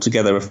to put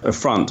together a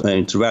front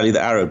to rally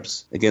the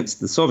Arabs against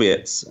the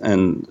Soviets.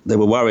 And they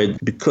were worried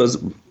because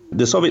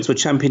the Soviets were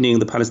championing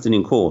the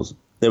Palestinian cause.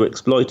 They were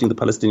exploiting the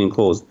Palestinian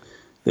cause.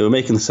 They were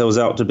making themselves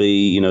out to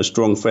be,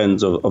 strong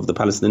friends of the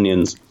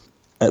Palestinians.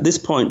 At this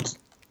point,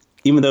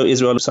 even though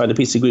Israel signed a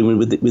peace agreement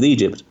with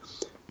Egypt,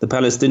 the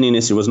Palestinian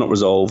issue was not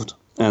resolved,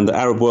 and the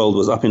Arab world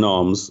was up in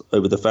arms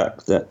over the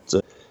fact that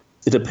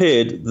it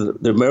appeared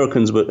that the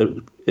Americans were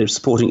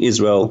supporting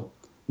Israel.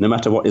 No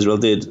matter what Israel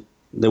did,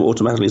 they were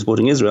automatically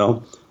supporting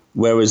Israel,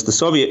 whereas the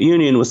Soviet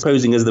Union was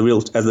posing as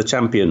the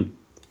champion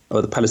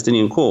of the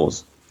Palestinian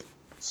cause.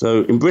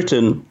 So in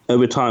Britain,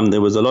 over time, there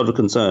was a lot of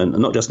concern,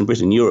 and not just in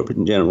Britain, in Europe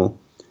in general,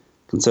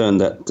 concern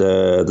that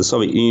the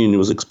Soviet Union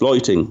was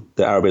exploiting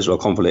the Arab-Israel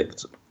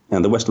conflict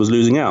and the West was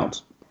losing out.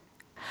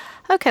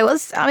 Okay, well,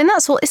 it's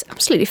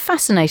absolutely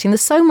fascinating.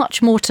 There's so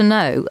much more to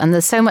know, and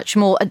there's so much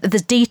more,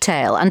 there's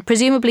detail, and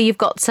presumably you've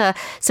got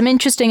some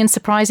interesting and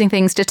surprising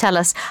things to tell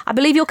us. I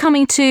believe you're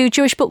coming to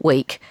Jewish Book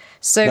Week.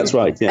 So that's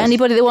right, yes.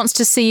 Anybody that wants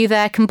to see you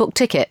there can book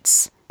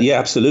tickets? Yeah,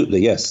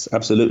 absolutely, yes,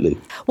 absolutely.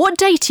 What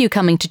date are you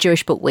coming to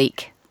Jewish Book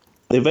Week?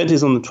 The event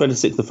is on the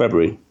 26th of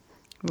February.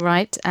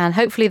 Right, and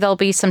hopefully there'll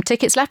be some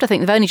tickets left. I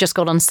think they've only just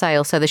got on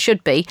sale, so there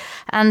should be.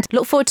 And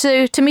look forward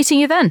to meeting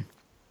you then.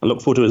 I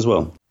look forward to it as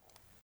well.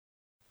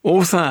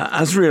 Author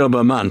Azriel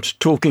Bermant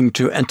talking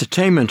to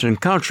entertainment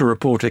and culture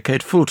reporter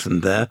Kate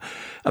Fulton there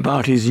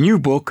about his new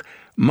book,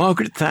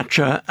 Margaret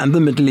Thatcher and the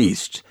Middle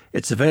East.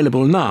 It's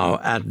available now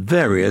at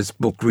various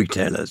book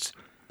retailers.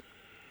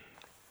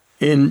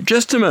 In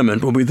just a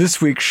moment will be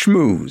this week's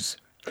Schmooze.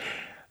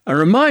 A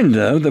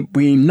reminder that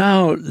we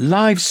now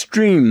live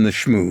stream the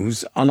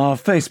Schmooze on our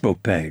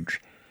Facebook page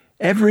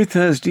every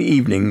Thursday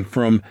evening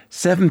from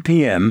 7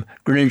 p.m.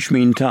 Greenwich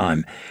Mean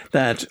Time.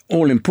 That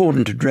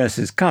all-important address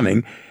is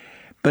coming,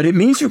 but it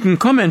means you can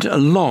comment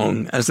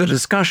along as the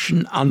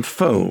discussion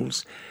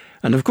unfolds.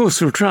 And of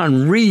course, we'll try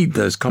and read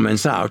those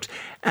comments out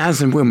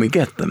as and when we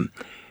get them.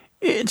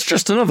 It's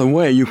just another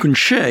way you can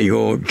share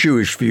your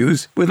Jewish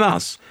views with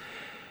us.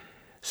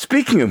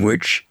 Speaking of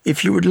which,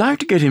 if you would like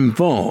to get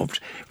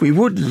involved, we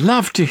would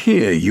love to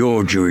hear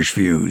your Jewish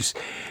views.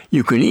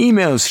 You can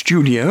email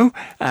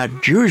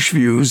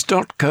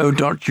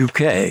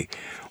studio@jewishviews.co.uk,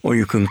 or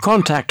you can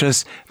contact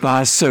us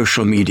via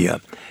social media.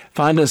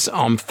 Find us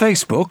on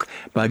Facebook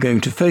by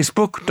going to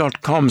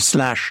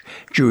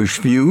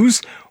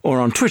facebook.com/jewishviews, or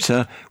on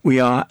Twitter we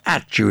are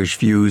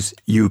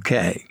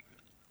 @JewishViewsUK.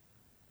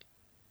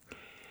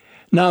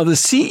 Now, the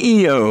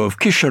CEO of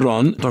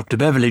Kisharon, Dr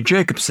Beverly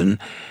Jacobson,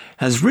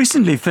 has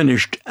recently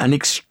finished an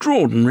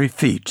extraordinary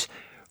feat,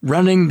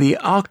 running the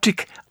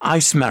Arctic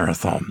Ice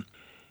Marathon.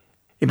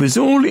 It was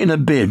all in a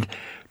bid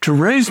to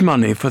raise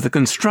money for the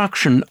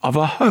construction of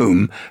a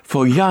home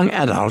for young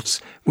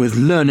adults with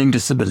learning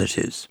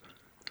disabilities.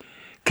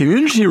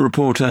 Community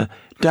reporter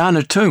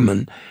Diana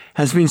Toman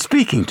has been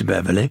speaking to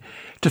Beverly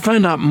to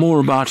find out more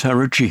about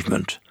her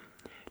achievement.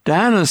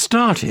 Diana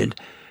started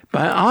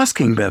by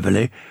asking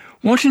Beverly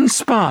what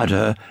inspired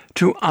her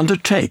to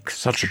undertake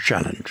such a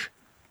challenge.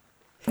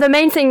 The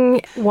main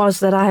thing was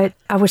that I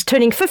was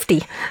turning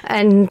 50,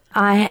 and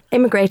I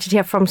immigrated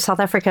here from South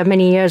Africa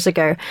many years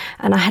ago,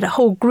 and I had a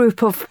whole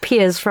group of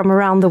peers from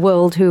around the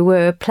world who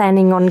were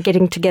planning on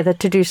getting together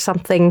to do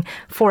something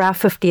for our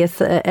 50th,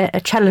 a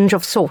challenge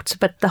of sorts,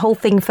 but the whole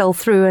thing fell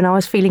through and I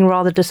was feeling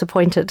rather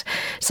disappointed.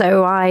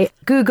 So I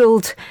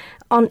Googled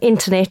on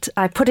internet,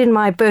 I put in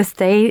my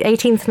birthday,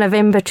 18th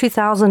November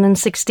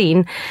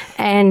 2016,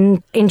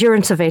 and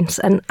endurance events,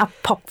 and up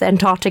popped the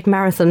Antarctic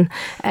Marathon,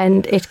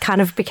 and it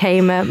kind of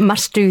became a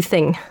must-do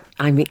thing.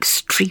 I'm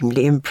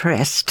extremely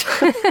impressed.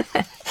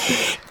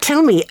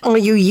 Tell me, are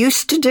you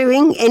used to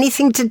doing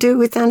anything to do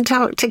with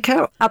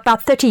Antarctica?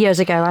 About 30 years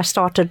ago, I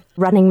started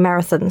running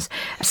marathons,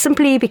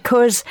 simply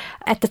because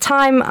at the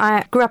time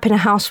I grew up in a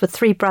house with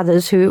three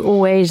brothers who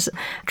always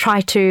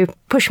tried to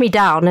push me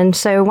down. And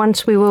so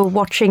once we were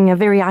watching a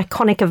very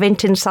iconic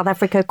event in South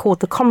Africa called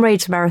the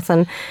Comrades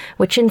Marathon,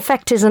 which in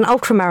fact is an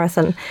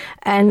ultramarathon.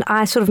 And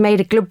I sort of made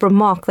a glib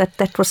remark that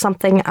that was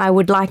something I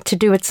would like to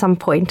do at some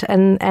point.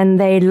 And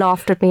they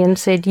laughed at me and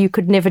said, you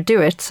could never do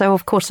it. So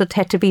of course it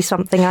had to be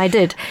something I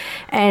did.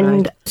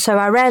 And so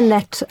I ran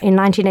that in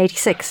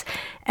 1986.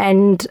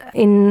 And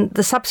in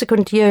the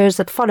subsequent years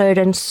that followed,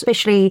 and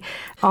especially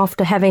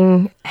after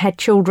having had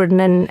children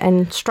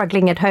and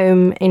struggling at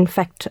home, in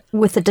fact,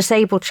 with a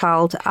disabled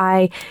child,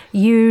 I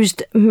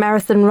used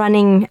marathon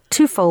running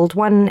twofold.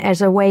 One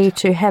as a way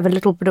to have a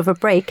little bit of a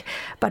break,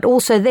 but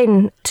also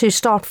then to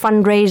start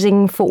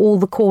fundraising for all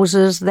the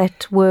causes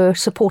that were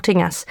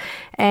supporting us.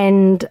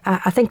 And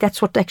I think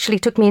that's what actually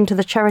took me into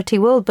the charity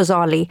world,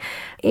 bizarrely.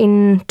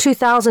 In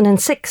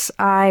 2006,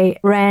 I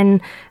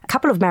ran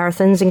couple of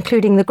marathons,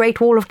 including the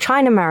Great Wall of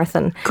China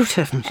Marathon. Good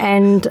heavens.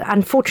 And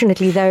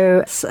unfortunately,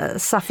 though,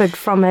 suffered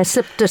from a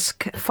slip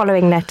disc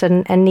following that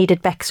and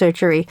needed back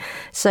surgery.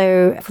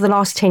 So for the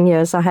last 10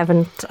 years, I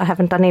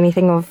haven't done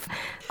anything of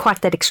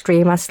quite that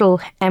extreme. I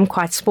still am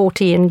quite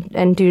sporty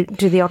and do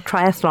the odd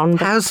triathlon.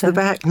 How's the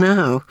back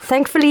now?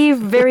 Thankfully,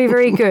 very,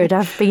 very good.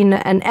 I've been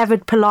an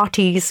avid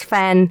Pilates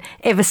fan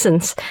ever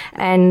since.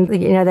 And,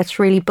 that's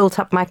really built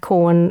up my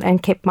core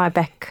and kept my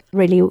back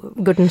really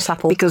good and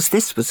supple. Because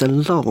this was a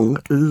long,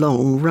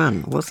 long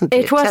run, wasn't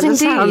it? It was Tell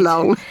indeed. us how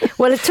long.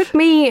 Well, it took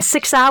me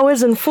 6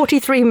 hours and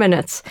 43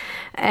 minutes.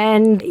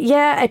 And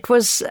yeah, it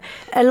was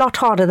a lot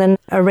harder than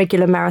a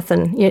regular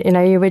marathon.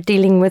 You were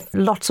dealing with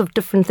lots of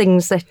different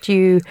things that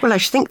you... Well, I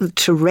should think the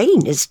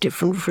terrain is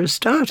different for a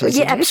start,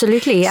 isn't it? Yeah,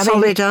 absolutely.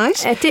 Solid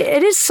ice? It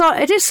is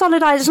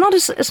solid ice.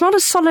 It's not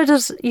as solid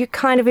as you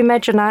kind of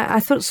imagine. I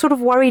thought, sort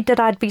of worried that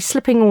I'd be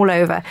slipping all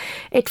over.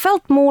 It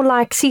felt more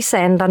like sea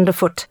sand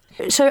underfoot.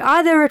 So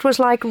either it was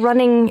like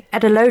running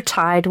at a low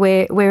tide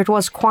where it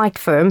was quite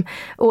firm,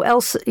 or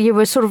else you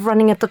were sort of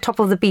running at the top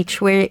of the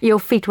beach where your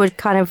feet were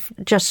kind of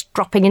just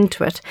dropping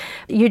into it.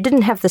 You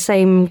didn't have the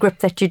same grip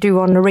that you do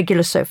on a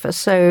regular surface,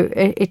 so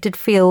it did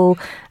feel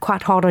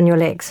quite hard on your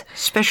legs.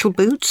 Special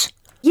boots?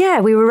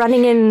 Yeah, we were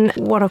running in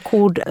what are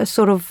called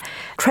sort of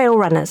trail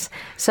runners.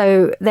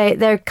 So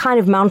they're kind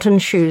of mountain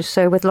shoes,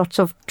 so with lots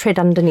of tread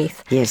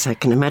underneath. Yes, I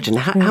can imagine.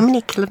 How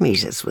many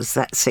kilometres was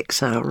that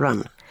 6-hour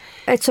run?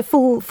 It's a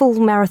full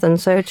marathon,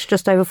 so it's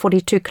just over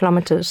 42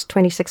 kilometres,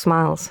 26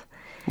 miles.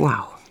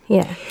 Wow.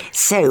 Yeah.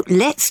 So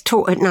let's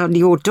talk, now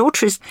your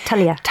daughter is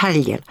Talia.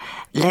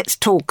 Let's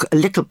talk a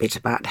little bit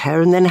about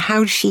her and then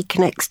how she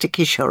connects to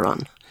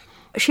Kisharon.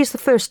 She's the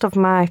first of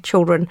my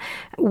children.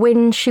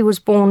 When she was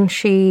born,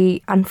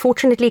 she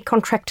unfortunately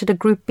contracted a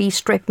Group B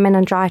strep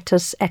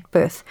meningitis at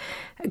birth.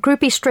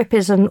 Group B strep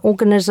is an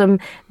organism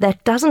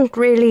that doesn't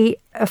really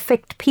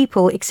affect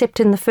people except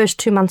in the first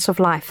 2 months of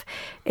life.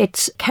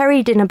 It's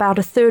carried in about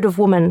a third of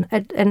women,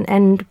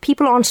 and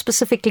people aren't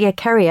specifically a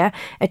carrier.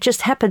 It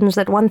just happens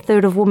that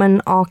 1/3 of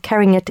women are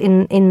carrying it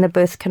in the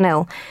birth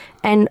canal.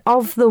 And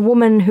of the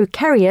women who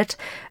carry it,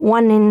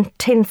 1 in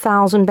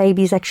 10,000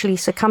 babies actually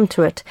succumb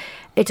to it.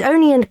 It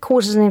only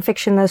causes an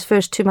infection those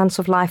first 2 months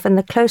of life, and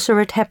the closer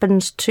it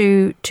happens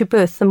to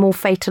birth, the more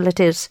fatal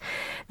it is.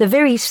 The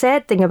very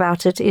sad thing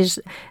about it is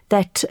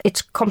that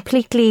it's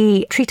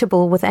completely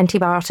treatable with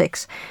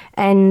antibiotics.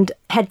 And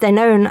had they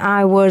known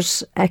I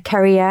was a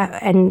carrier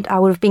and I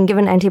would have been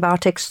given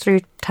antibiotics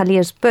through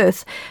Talia's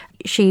birth,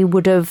 she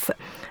would have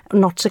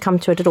not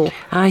succumbed to it at all.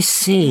 I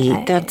see.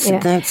 That's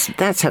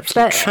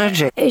absolutely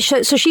tragic.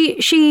 So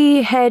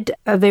she had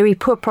a very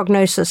poor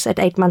prognosis at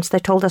 8 months. They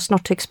told us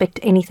not to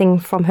expect anything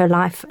from her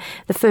life.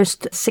 The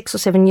first 6 or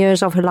 7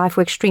 years of her life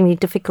were extremely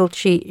difficult.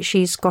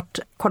 She's got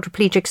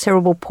quadriplegic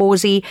cerebral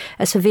palsy,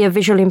 a severe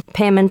visual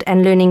impairment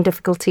and learning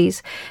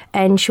difficulties.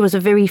 And she was a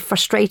very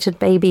frustrated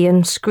baby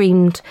and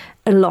screamed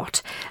a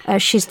lot.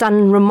 She's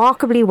done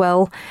remarkably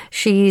well.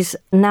 She's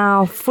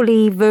now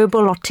fully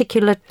verbal,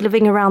 articulate,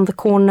 living around the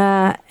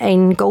corner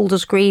in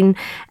Golders Green,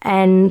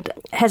 and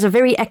has a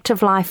very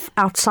active life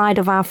outside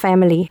of our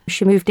family.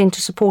 She moved into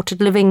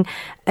supported living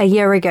a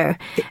year ago.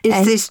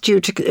 Is this due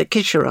to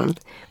Kisharon?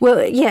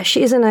 Well, yeah,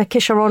 she is in a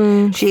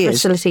Kisharon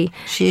facility.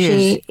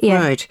 She is,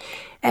 right.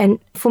 And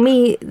for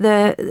me,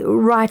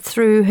 right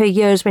through her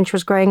years when she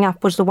was growing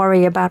up was the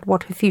worry about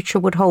what her future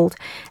would hold.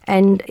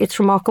 And it's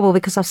remarkable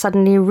because I've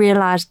suddenly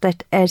realised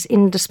that as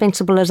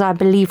indispensable as I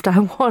believed I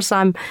was,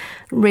 I'm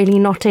really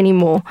not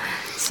anymore.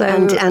 So,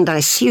 and I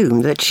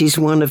assume that she's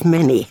one of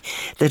many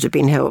that have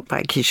been helped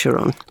by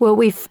Kisharon. Well,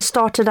 we've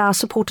started our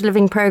supported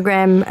living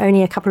program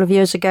only a couple of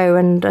years ago,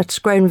 and it's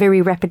grown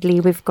very rapidly.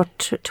 We've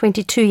got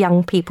 22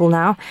 young people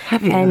now.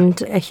 Have you?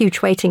 And a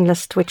huge waiting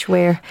list, which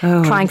we're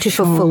trying to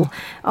fulfill.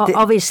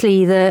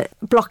 Obviously, the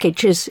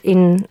blockage is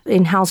in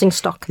housing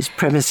stock. It's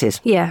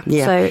premises. Yeah.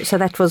 So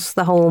that was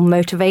the whole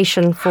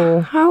motivation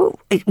for...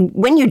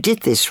 When you did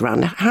this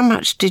run, how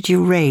much did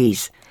you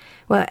raise?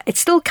 Well, it's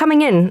still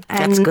coming in.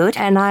 That's good.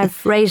 And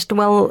I've raised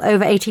well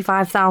over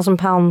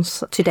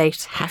 £85,000 to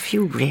date. Have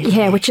you really?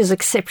 Yeah, which is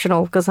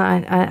exceptional because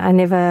I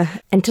never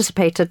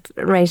anticipated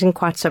raising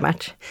quite so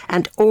much.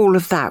 And all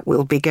of that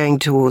will be going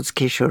towards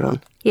Kisharon?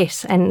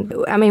 Yes, and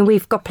I mean,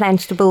 we've got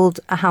plans to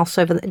build a house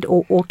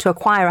or to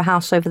acquire a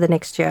house over the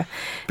next year.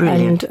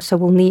 Brilliant. And so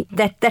we'll need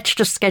that. That's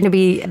just going to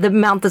be the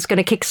amount that's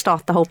going to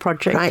kickstart the whole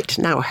project. Right.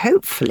 Now,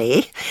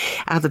 hopefully,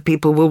 other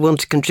people will want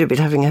to contribute,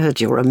 having heard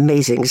your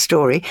amazing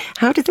story.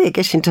 How do they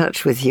get in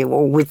touch with you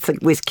or with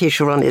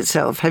Kisharon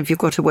itself? Have you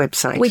got a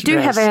website? We do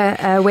have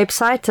a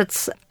website.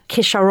 It's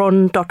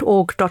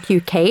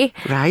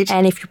Kisharon.org.uk. Right.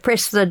 And if you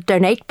press the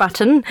donate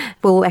button,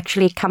 we'll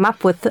actually come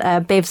up with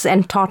Bev's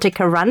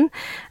Antarctica Run.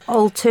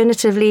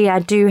 Alternatively, I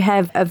do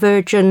have a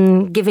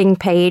Virgin giving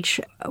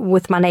page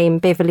with my name,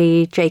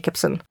 Beverly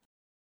Jacobson.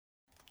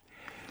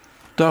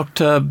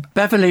 Dr.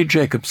 Beverly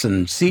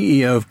Jacobson,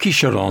 CEO of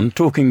Kisharon,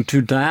 talking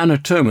to Diana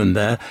Toman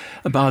there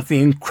about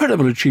the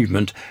incredible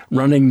achievement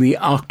running the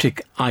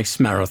Arctic Ice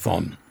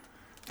Marathon.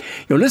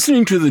 You're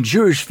listening to The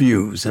Jewish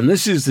Views, and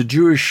this is the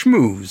Jewish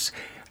Schmooze,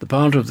 the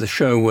part of the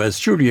show where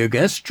studio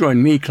guests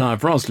join me,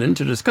 Clive Roslin,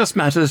 to discuss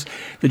matters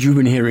that you've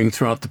been hearing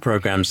throughout the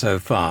programme so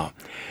far.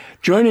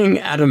 Joining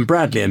Adam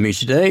Bradley and me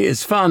today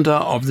is founder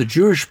of the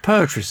Jewish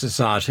Poetry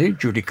Society,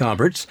 Judy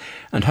Karbritz,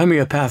 and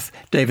homeopath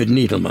David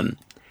Needleman.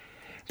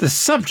 The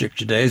subject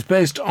today is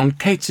based on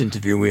Kate's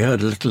interview we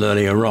heard a little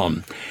earlier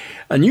on.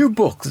 A new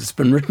book that's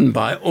been written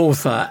by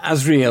author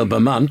Azriel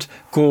Bermant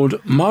called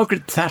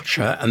Margaret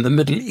Thatcher and the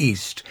Middle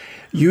East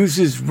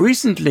uses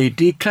recently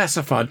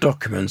declassified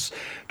documents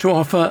to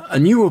offer a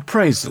new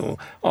appraisal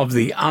of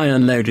the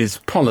Iron Lady's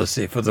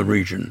policy for the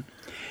region.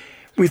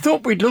 We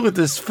thought we'd look at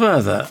this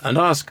further and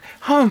ask,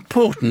 how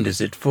important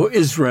is it for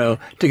Israel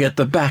to get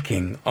the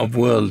backing of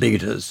world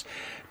leaders?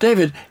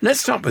 David,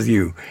 let's start with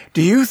you.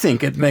 Do you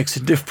think it makes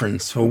a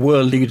difference for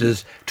world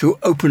leaders to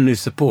openly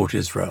support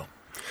Israel?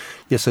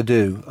 Yes, I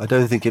do. I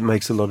don't think it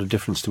makes a lot of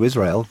difference to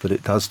Israel, but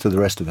it does to the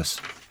rest of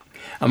us.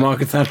 And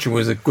Margaret Thatcher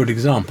was a good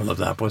example of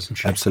that, wasn't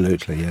she?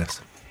 Absolutely,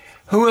 yes.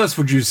 Who else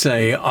would you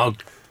say are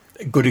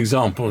good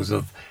examples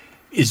of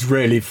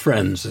Israeli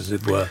friends, as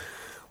it were?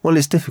 Well,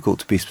 it's difficult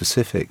to be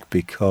specific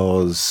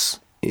because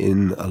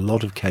in a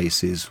lot of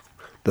cases,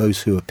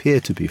 those who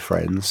appear to be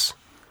friends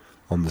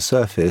on the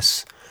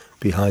surface,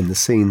 behind the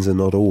scenes are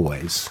not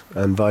always,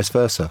 and vice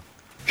versa.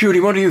 Judy,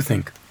 what do you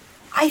think?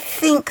 I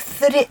think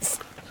that it's,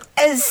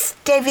 as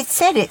David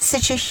said, it's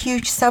such a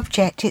huge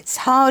subject. It's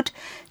hard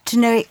to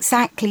know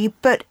exactly,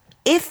 but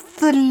if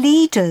the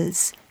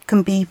leaders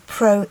can be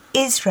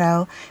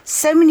pro-Israel,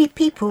 so many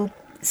people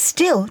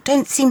still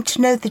don't seem to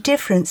know the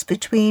difference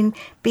between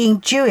being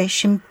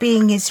Jewish and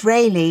being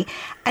Israeli,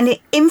 and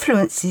it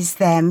influences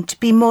them to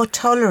be more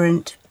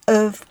tolerant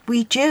of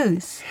we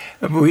Jews.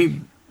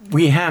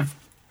 We have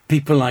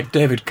people like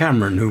David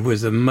Cameron, who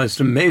was the most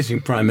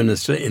amazing prime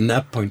minister in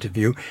that point of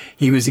view.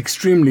 He was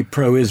extremely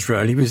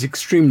pro-Israel. He was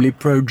extremely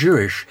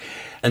pro-Jewish.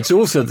 And it's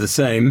also the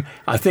same,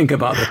 I think,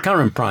 about the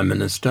current prime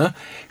minister.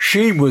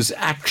 She was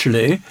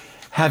actually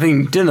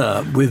having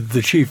dinner with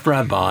the chief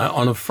rabbi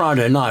on a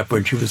Friday night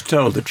when she was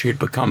told that she had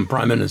become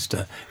prime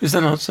minister. Is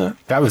that not so?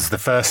 That was the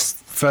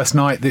first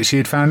night that she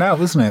had found out,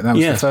 wasn't it? That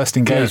was the first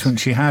engagement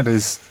she had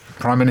as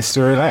prime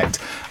minister-elect.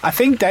 I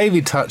think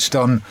David touched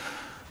on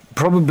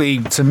probably,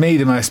 to me,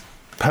 the most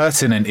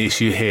pertinent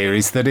issue here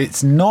is that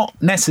it's not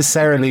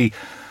necessarily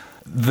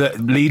the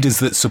leaders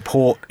that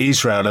support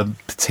Israel are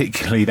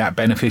particularly that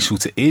beneficial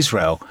to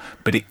Israel,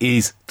 but it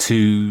is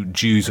to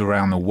Jews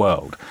around the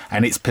world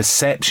and its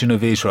perception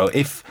of Israel.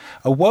 If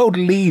a world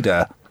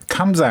leader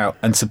comes out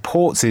and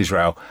supports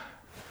Israel,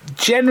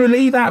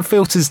 generally that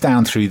filters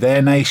down through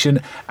their nation,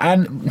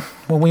 and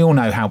well, we all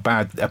know how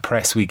bad a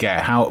press we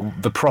get, how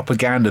the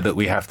propaganda that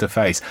we have to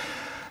face.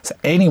 So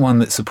anyone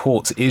that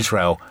supports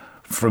Israel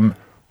from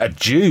a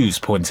Jew's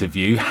point of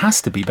view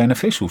has to be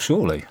beneficial,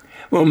 surely.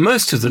 Well,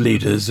 most of the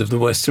leaders of the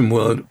Western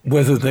world,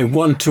 whether they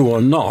want to or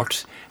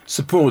not,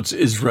 supports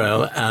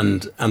Israel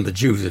and the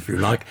Jews, if you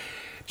like.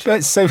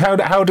 So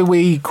how do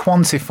we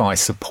quantify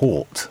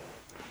support?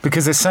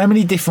 Because there's so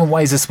many different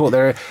ways of support.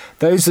 There are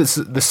those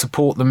that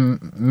support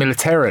them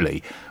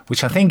militarily,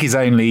 which I think is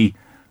only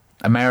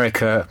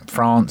America,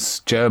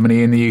 France,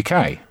 Germany and the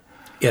UK.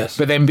 Yes.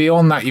 But then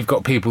beyond that, you've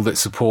got people that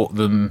support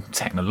them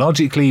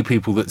technologically,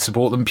 people that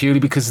support them purely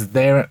because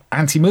they're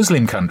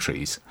anti-Muslim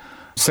countries.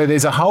 So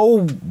there's a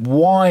whole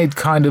wide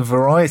kind of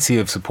variety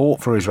of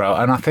support for Israel.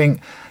 And I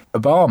think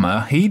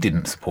Obama, he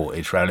didn't support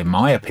Israel, in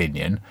my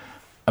opinion.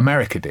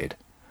 America did.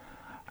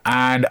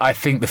 And I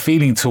think the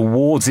feeling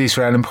towards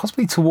Israel and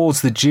possibly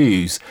towards the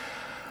Jews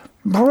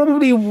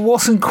probably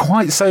wasn't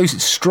quite so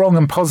strong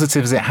and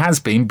positive as it has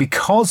been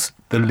because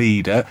the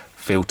leader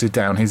filtered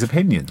down his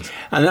opinions.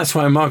 And that's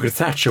why Margaret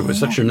Thatcher was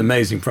such an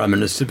amazing prime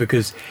minister,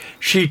 because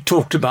she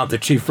talked about the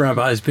chief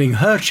rabbi as being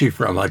her chief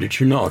rabbi, did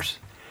she not?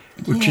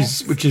 Which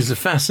is a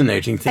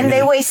fascinating thing. And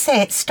they always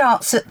say it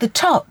starts at the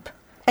top.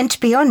 And to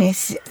be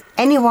honest,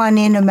 anyone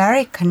in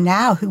America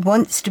now who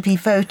wants to be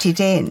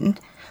voted in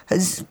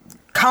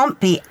can't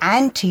be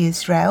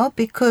anti-Israel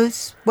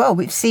because, well,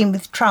 we've seen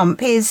with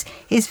Trump, he's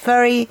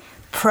very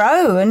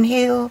pro and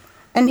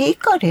he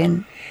got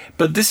in.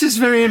 But this is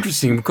very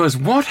interesting because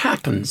what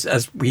happens,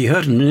 as we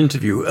heard in an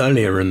interview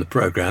earlier in the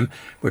programme,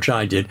 which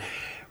I did,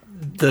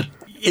 that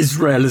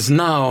Israel is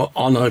now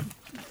on a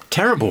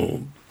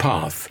terrible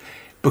path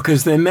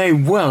because they may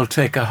well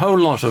take a whole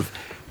lot of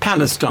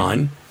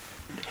Palestine,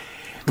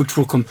 which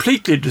will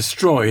completely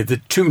destroy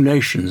the two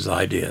nations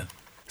idea.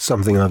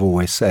 Something I've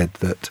always said,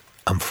 that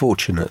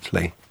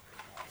unfortunately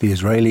the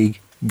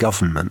Israeli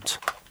government,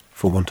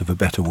 for want of a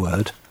better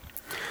word,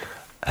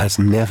 has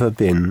never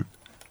been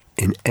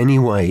in any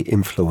way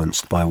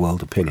influenced by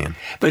world opinion.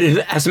 But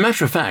as a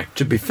matter of fact,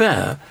 to be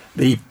fair,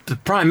 the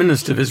Prime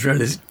Minister of Israel,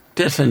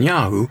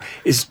 Netanyahu,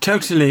 is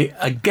totally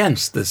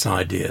against this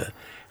idea.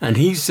 And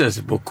he says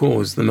it will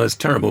cause the most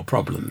terrible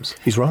problems.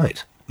 He's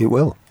right. It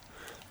will.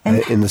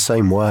 In the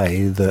same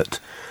way that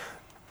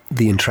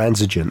the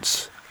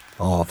intransigence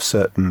of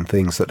certain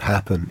things that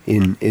happen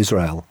in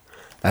Israel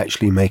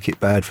actually make it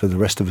bad for the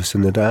rest of us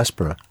in the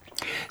diaspora.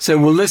 So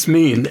will this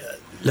mean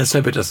let's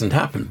hope it doesn't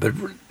happen, but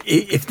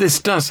if this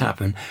does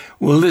happen,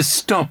 will this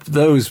stop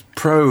those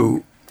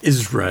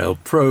pro-Israel,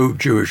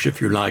 pro-Jewish,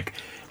 if you like,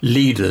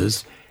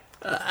 leaders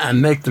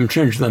and make them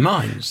change their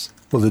minds?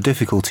 Well, the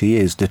difficulty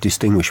is to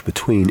distinguish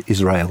between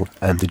Israel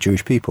and the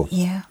Jewish people.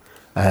 Yeah.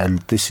 And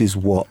this is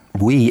what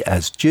we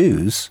as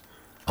Jews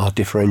are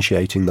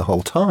differentiating the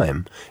whole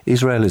time.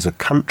 Israel is a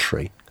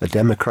country, a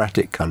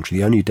democratic country,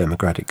 the only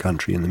democratic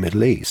country in the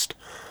Middle East,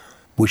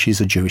 which is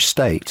a Jewish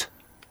state,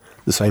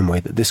 the same way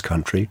that this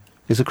country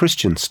is a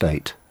Christian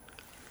state.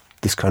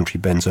 This country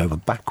bends over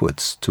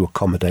backwards to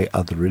accommodate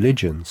other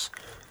religions.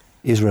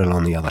 Israel,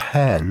 on the other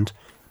hand,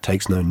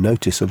 takes no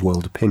notice of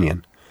world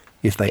opinion.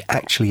 If they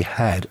actually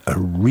had a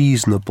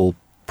reasonable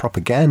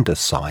propaganda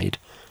side,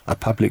 a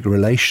public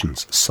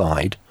relations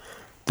side,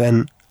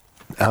 then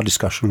our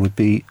discussion would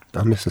be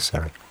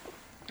unnecessary.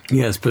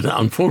 Yes, but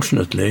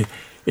unfortunately,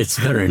 it's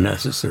very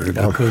necessary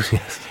because,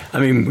 I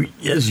mean,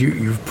 yes,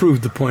 you've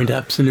proved the point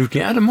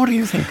absolutely. Adam, what do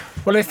you think?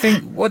 Well, I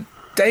think what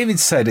David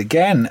said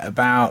again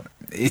about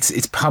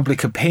it's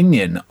public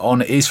opinion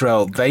on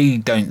Israel, they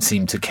don't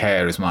seem to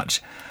care as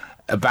much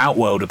about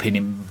world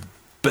opinion,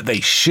 but they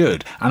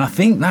should. And I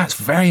think that's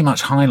very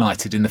much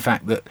highlighted in the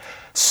fact that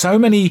so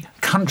many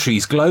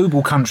countries,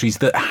 global countries,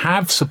 that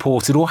have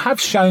supported or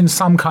have shown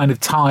some kind of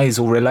ties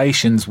or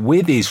relations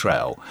with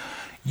Israel,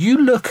 you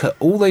look at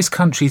all those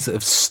countries that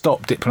have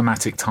stopped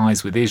diplomatic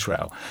ties with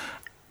Israel,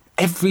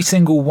 every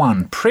single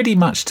one, pretty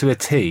much to a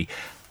T,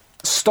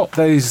 stopped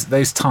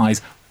those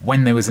ties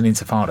when there was an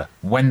intifada,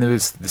 when there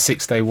was the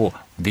Six-Day War,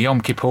 the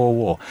Yom Kippur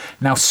War.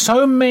 Now,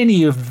 so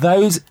many of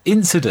those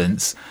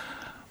incidents,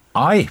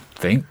 I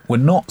think, were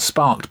not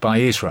sparked by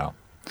Israel.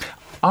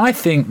 I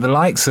think the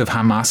likes of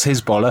Hamas,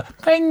 Hezbollah,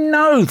 they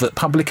know that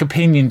public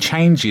opinion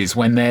changes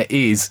when there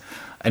is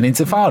an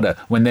intifada,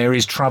 when there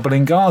is trouble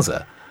in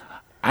Gaza.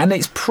 And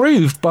it's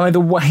proved by the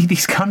way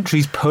these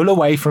countries pull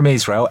away from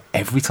Israel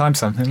every time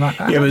something like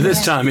that. Yeah, but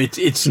this time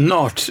it's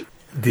not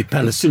the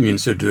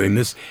Palestinians who are doing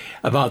this,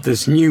 about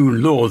this new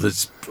law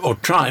that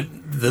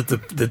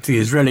the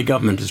Israeli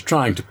government is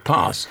trying to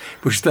pass,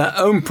 which their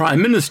own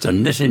Prime Minister,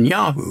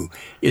 Netanyahu,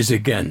 is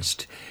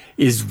against,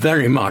 is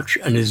very much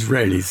an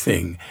Israeli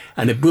thing.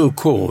 And it will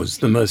cause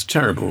the most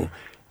terrible,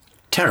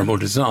 terrible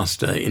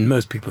disaster in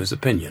most people's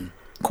opinion.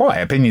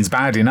 Quite, opinion's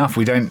bad enough.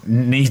 We don't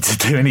need to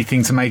do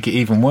anything to make it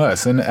even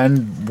worse.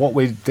 And what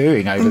we're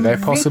doing over there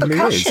possibly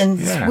is.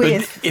 Yeah. But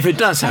if it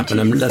does happen,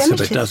 and let's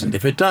hope it doesn't,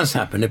 if it does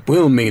happen, it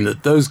will mean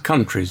that those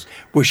countries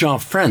which are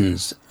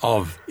friends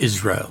of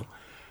Israel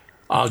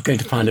are going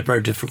to find it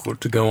very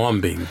difficult to go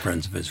on being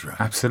friends of Israel.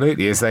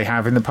 Absolutely, as they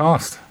have in the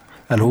past.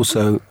 And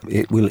also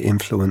it will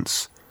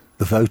influence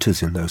the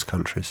voters in those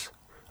countries.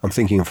 I'm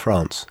thinking of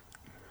France.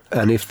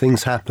 And if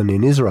things happen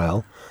in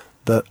Israel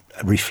that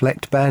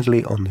reflect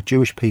badly on the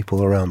Jewish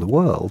people around the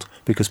world,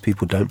 because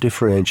people don't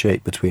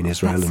differentiate between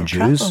Israel and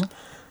Jews,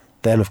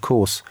 then, of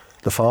course,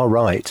 the far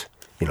right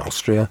in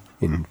Austria,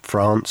 in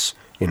France,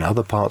 in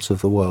other parts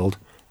of the world,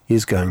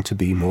 is going to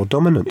be more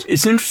dominant.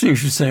 It's interesting you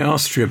should say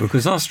Austria,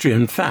 because Austria,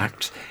 in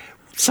fact,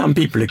 some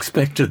people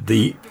expected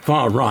the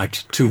far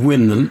right to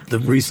win the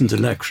recent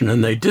election,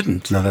 and they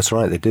didn't. No, that's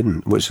right, they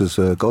didn't, which was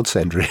a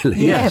godsend,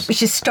 really. Yeah,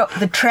 which has stopped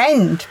the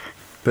trend.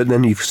 But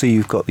then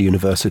you've got the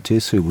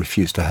universities who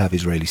refuse to have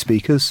Israeli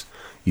speakers.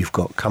 You've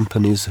got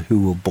companies who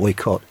will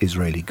boycott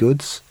Israeli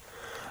goods.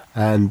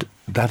 And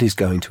that is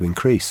going to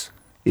increase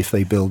if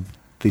they build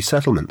these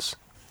settlements.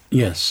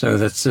 Yes, so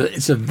it's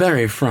a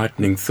very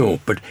frightening thought.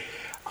 But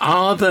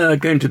are there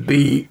going to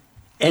be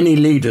any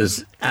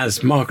leaders,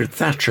 as Margaret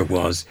Thatcher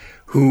was,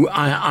 who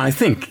I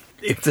think,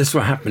 if this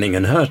were happening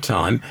in her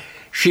time,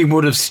 she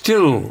would have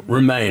still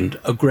remained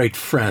a great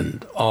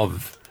friend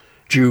of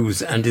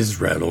Jews and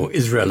Israel, or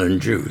Israel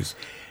and Jews.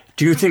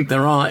 Do you think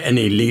there are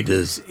any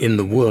leaders in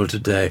the world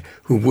today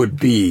who would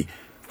be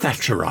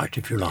Thatcherite,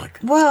 if you like?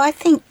 Well, I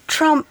think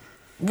Trump,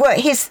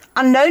 he's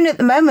unknown at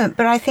the moment,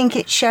 but I think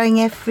it's showing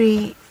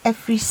every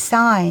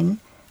sign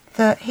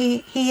that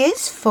he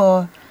is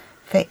for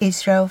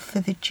Israel, for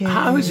the Jews.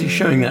 How is he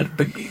showing that?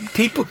 But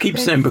people keep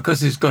saying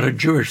because he's got a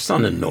Jewish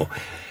son-in-law.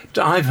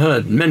 I've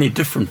heard many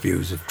different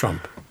views of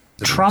Trump.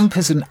 Trump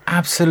is an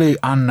absolute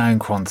unknown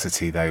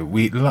quantity, though.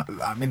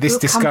 This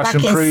discussion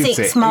proves it.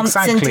 6 months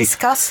and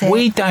discuss it.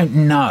 We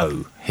don't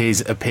know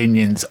his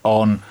opinions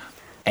on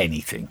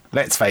anything.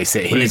 Let's face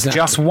it. He's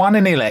just won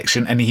an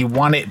election, and he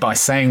won it by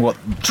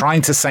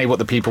trying to say what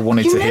the people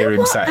wanted to hear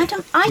him say.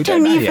 I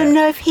don't even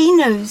know if he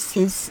knows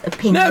his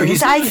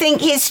opinions. I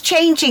think he's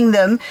changing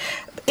them.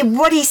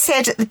 What he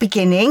said at the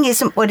beginning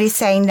isn't what he's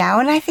saying now,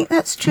 and I think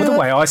that's true. Well, the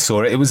way I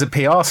saw it was a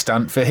PR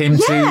stunt for him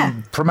to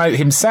promote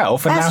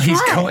himself, and now he's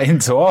got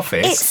into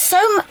office. It's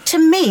to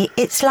me,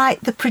 it's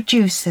like the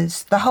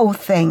producers, the whole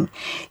thing.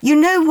 You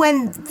know,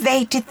 when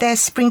they did their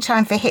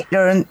Springtime for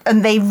Hitler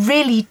and they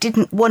really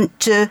didn't want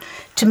to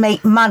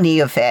make money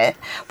of it.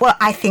 Well,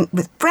 I think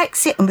with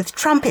Brexit and with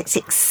Trump, it's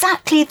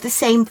exactly the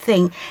same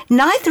thing.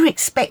 Neither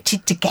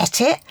expected to get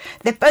it.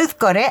 They both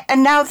got it.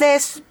 And now they're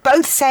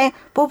both saying,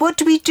 well, what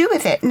do we do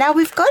with it? Now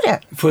we've got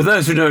it. For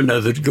those who don't know,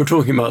 that you're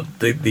talking about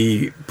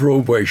the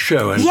Broadway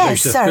show and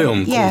there's a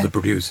film called The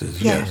Producers.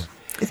 Yes.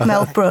 With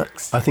Mel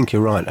Brooks. I think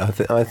you're right.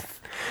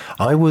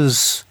 I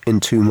was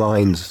in two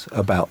minds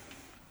about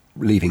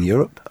leaving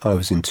Europe. I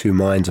was in two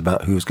minds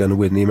about who was going to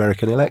win the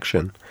American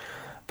election.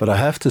 But I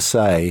have to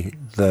say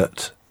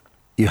that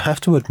you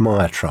have to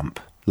admire Trump.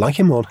 Like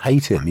him or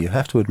hate him, you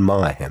have to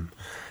admire him.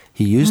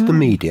 He used the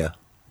media,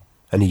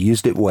 and he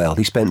used it well.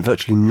 He spent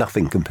virtually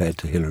nothing compared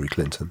to Hillary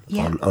Clinton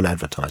on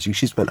advertising.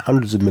 She spent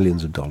hundreds of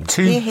millions of dollars.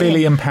 £2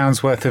 billion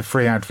worth of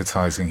free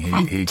advertising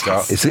he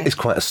got. It's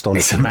quite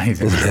astonishing. It's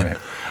amazing, isn't it?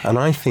 And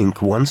I think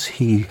once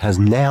he has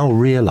now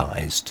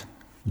realised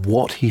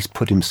what he's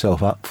put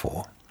himself up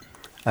for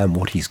and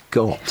what he's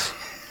got...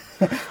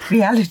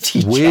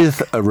 Reality with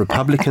check. a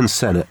Republican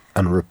Senate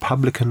and a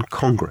Republican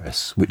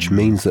Congress, which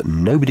means that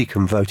nobody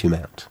can vote him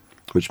out,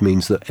 which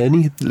means that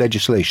any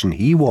legislation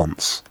he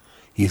wants,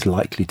 he's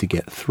likely to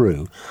get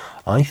through.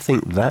 I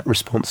think that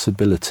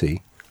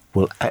responsibility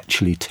will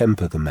actually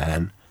temper the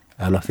man,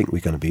 and I think we're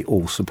going to be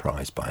all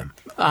surprised by him.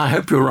 I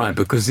hope you're right,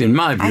 because in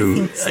my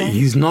view,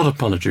 he's not a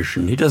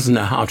politician. He doesn't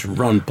know how to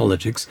run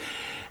politics.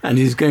 And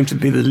he's going to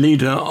be the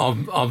leader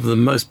of the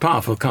most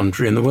powerful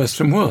country in the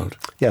Western world.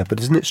 Yeah,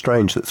 but isn't it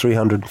strange that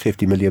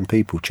 350 million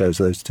people chose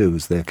those two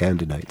as their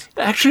candidates?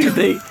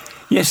 Actually,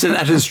 yes,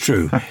 that is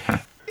true.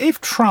 If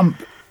Trump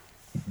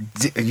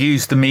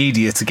used the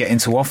media to get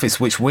into office,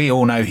 which we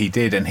all know he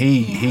did, and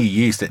he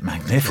used it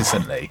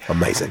magnificently.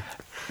 Amazing.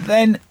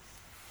 Then,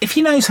 if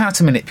he knows how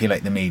to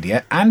manipulate the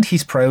media and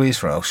he's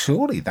pro-Israel,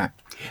 surely that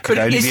could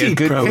only be a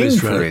good thing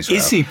for Israel.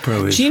 Is he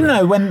pro-Israel? Do you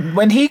know,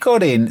 when he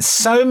got in,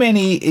 so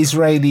many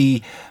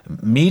Israeli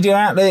media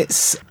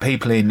outlets,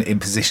 people in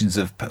positions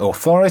of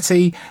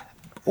authority,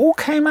 all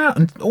came out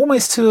and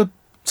almost to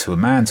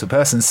a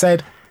person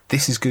said,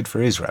 this is good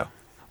for Israel.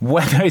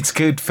 Whether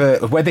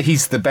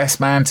he's the best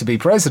man to be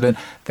president,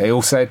 they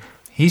all said,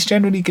 he's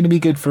generally going to be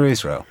good for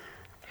Israel.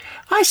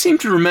 I seem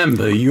to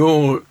remember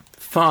your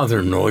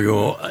father-in-law,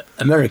 your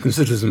American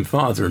citizen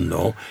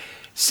father-in-law,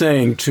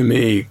 saying to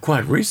me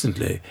quite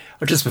recently,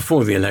 or just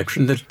before the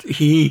election, that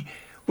he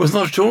was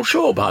not at all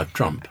sure about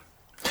Trump.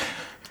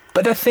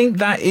 But I think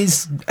that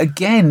is,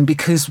 again,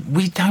 because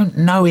we don't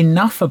know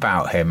enough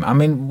about him. I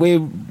mean,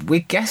 we're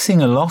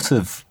guessing a lot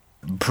of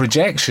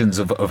projections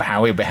of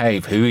how he'll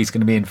behave, who he's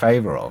going to be in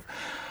favour of.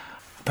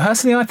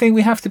 Personally, I think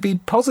we have to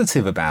be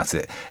positive about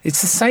it.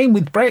 It's the same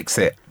with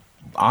Brexit.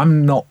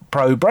 I'm not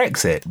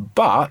pro-Brexit,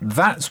 but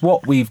that's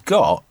what we've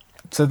got.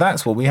 So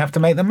that's what we have to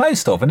make the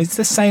most of. And it's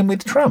the same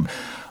with Trump.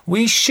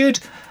 We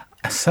should,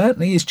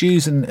 certainly as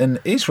Jews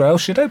and Israel,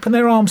 should open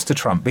their arms to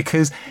Trump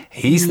because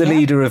he's the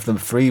leader of the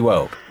free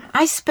world.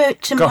 I spoke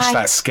to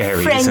that's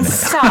scary, friend's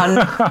son,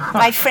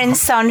 my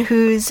friend's son,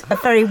 who's a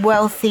very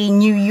wealthy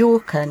New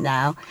Yorker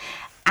now.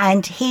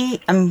 And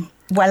he,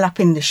 well up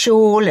in the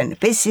shawl and a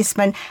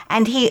businessman,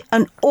 and he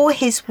and all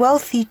his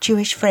wealthy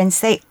Jewish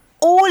friends,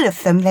 all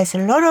of them, there's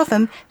a lot of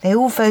them, they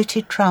all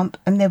voted Trump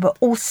and they were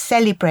all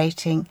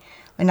celebrating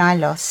when I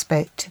last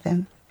spoke to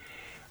them.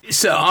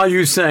 So are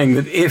you saying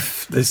that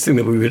if this thing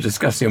that we were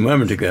discussing a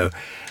moment ago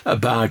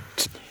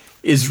about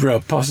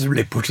Israel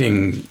possibly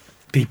putting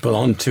people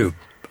onto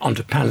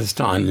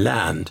Palestine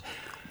land,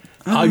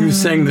 are you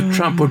saying that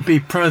Trump would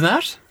be pro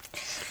that?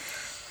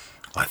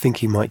 I think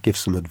he might give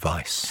some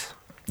advice.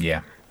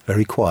 Yeah.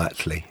 Very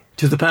quietly.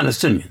 To the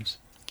Palestinians?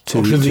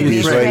 To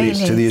the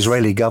Israelis. To the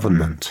Israeli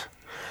government.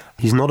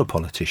 He's not a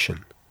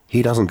politician.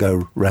 He doesn't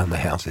go round the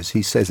houses.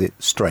 He says it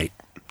straight.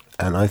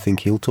 And I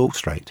think he'll talk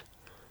straight.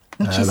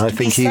 And I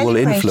think he will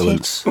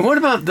influence. But what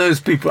about those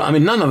people? I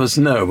mean, none of us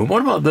know, but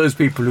what about those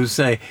people who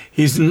say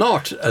he's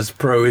not as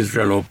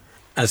pro-Israel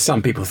as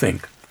some people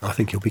think? I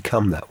think he'll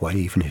become that way,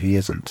 even if he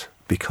isn't,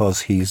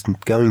 because he's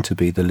going to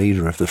be the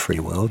leader of the free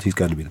world. He's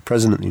going to be the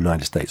president of the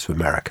United States of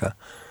America.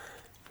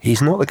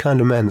 He's not the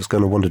kind of man that's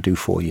going to want to do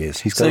 4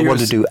 years. He's going to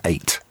want to do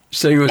 8.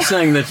 So you were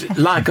saying that,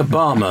 like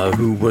Obama,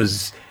 who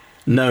was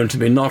known to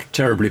be not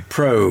terribly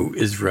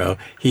pro-Israel,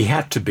 he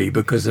had to be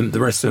because the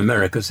rest of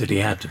America said he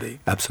had to be.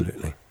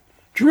 Absolutely.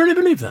 Do you really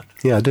believe that?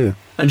 Yeah, I do.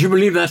 And do you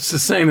believe that's the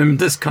same in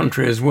this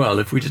country as well?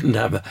 If we didn't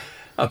have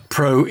a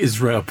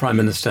pro-Israel prime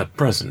minister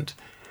present,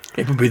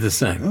 it would be the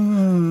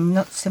same.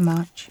 Not so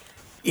much.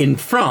 In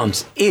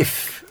France,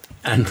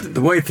 and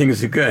the way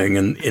things are going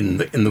in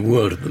the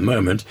world at the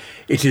moment,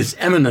 it is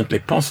eminently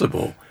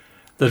possible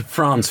that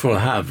France will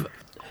have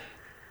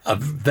a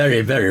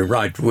very, very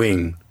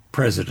right-wing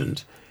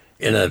president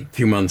in a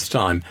few months'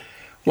 time.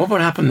 What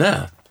would happen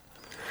there?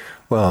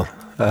 Well,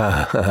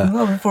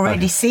 we've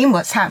already seen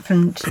what's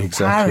happened in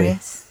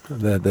Paris.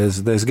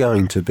 There's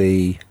going to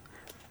be,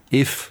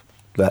 if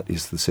that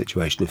is the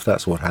situation, if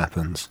that's what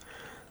happens,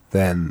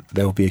 then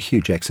there will be a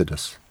huge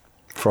exodus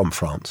from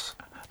France.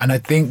 And I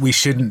think we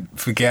shouldn't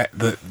forget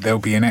that there'll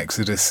be an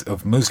exodus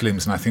of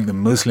Muslims, and I think the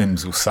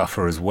Muslims will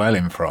suffer as well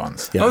in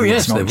France. Yeah. Oh,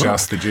 yes, it's not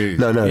just the Jews.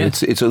 No,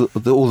 Yes. it's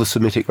all the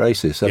Semitic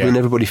races. I mean,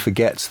 everybody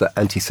forgets that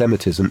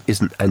anti-Semitism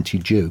isn't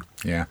anti-Jew.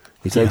 Yeah.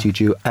 It's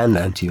anti-Jew and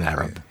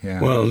anti-Arab.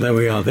 Yeah. Well, there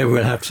we are. There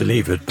we'll have to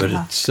leave it, but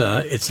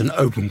it's an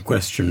open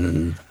question,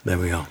 and there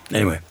we are.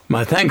 Anyway,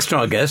 my thanks to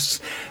our guests,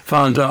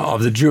 founder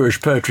of the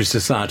Jewish Poetry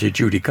Society,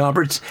 Judy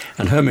Carberts,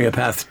 and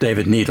homeopath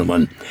David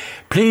Needleman.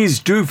 Please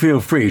do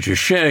feel free to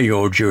share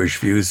your Jewish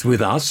views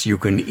with us. You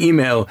can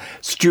email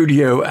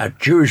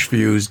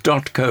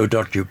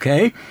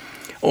studio@jewishviews.co.uk,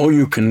 or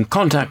you can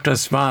contact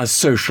us via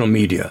social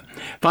media.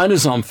 Find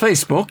us on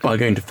Facebook by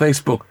going to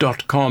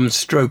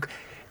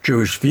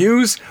facebook.com/Jewish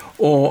Views,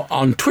 or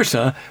on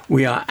Twitter,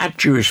 we are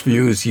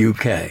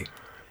 @JewishViewsUK.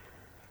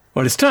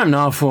 Well, it's time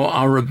now for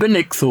our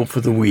rabbinic thought for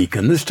the week,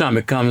 and this time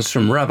it comes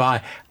from Rabbi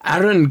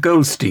Aaron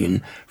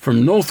Goldstein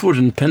from Northwood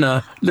and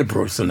Pinner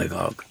Liberal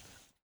Synagogue.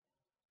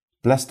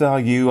 Blessed are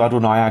you,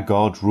 Adonai our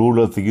God,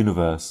 ruler of the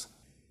universe,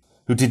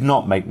 who did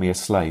not make me a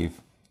slave.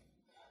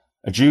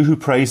 A Jew who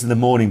prays in the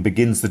morning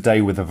begins the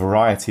day with a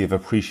variety of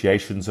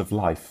appreciations of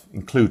life,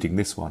 including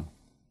this one.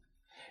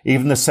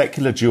 Even the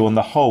secular Jew on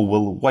the whole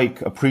will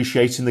wake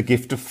appreciating the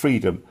gift of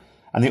freedom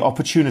and the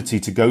opportunity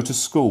to go to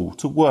school,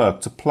 to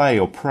work, to play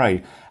or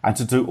pray, and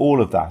to do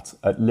all of that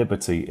at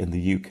liberty in the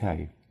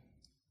UK.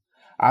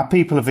 Our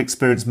people have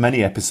experienced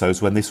many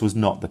episodes when this was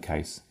not the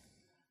case.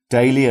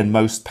 Daily and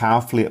most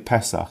powerfully at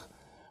Pesach,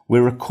 we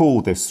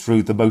recall this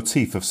through the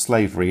motif of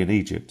slavery in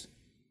Egypt.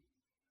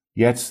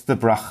 Yet the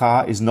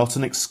bracha is not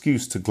an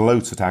excuse to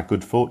gloat at our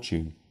good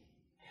fortune.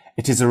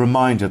 It is a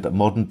reminder that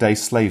modern-day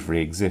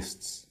slavery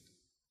exists.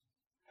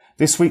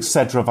 This week's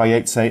Sedra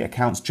Vayetze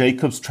accounts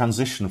Jacob's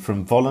transition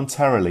from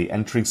voluntarily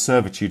entering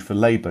servitude for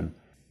Laban,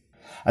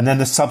 and then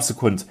the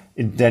subsequent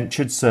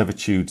indentured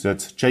servitude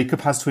that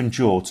Jacob has to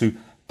endure to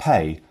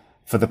pay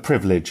for the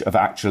privilege of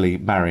actually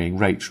marrying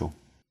Rachel.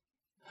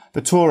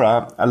 The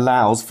Torah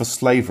allows for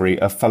slavery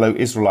of fellow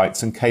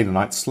Israelites and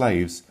Canaanite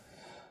slaves.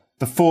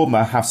 The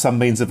former have some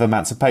means of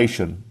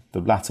emancipation, the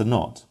latter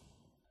not.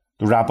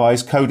 The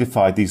rabbis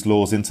codified these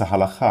laws into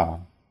halakha.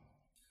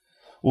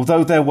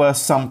 Although there were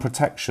some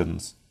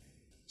protections,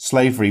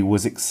 slavery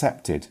was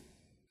accepted.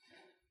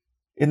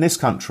 In this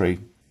country,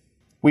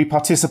 we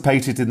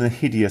participated in the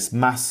hideous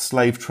mass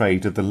slave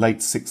trade of the late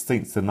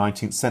 16th to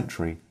 19th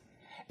century,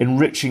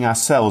 enriching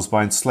ourselves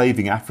by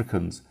enslaving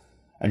Africans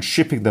and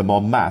shipping them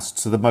en masse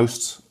to the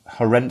most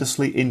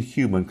horrendously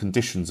inhuman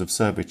conditions of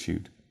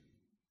servitude.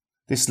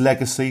 This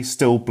legacy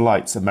still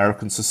blights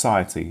American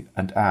society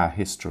and our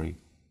history.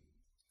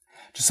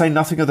 To say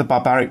nothing of the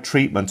barbaric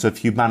treatment of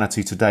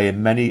humanity today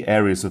in many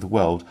areas of the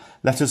world,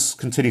 let us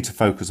continue to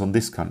focus on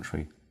this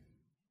country.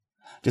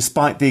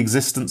 Despite the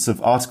existence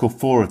of Article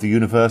 4 of the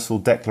Universal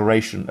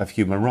Declaration of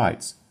Human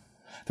Rights,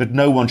 that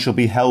no one shall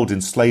be held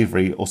in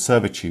slavery or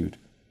servitude,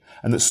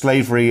 and that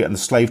slavery and the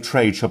slave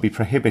trade shall be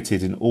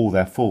prohibited in all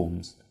their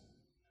forms,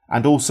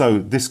 and also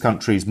this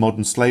country's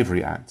Modern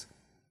Slavery Act,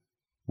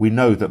 we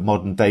know that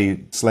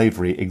modern-day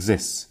slavery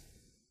exists.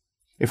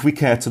 If we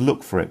care to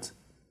look for it,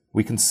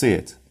 we can see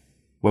it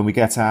when we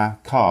get our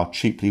car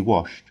cheaply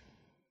washed,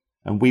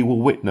 and we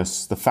will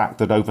witness the fact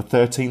that over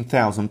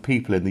 13,000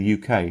 people in the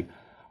UK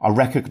are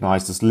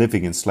recognised as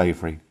living in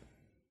slavery.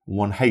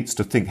 One hates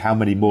to think how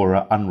many more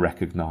are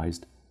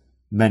unrecognised,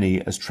 many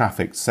as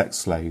trafficked sex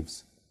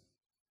slaves.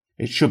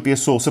 It should be a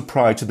source of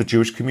pride to the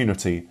Jewish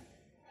community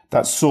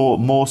that saw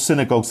more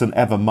synagogues than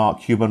ever mark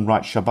Human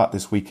Rights Shabbat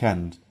this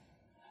weekend,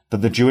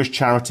 that the Jewish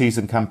charities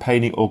and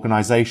campaigning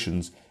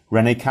organisations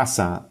René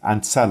Cassin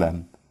and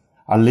Tselem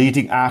are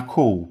leading our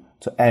call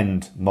to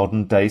end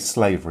modern-day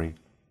slavery.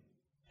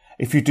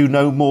 If you do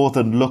no more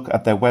than look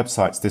at their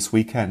websites this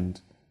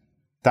weekend,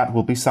 that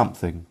will be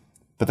something,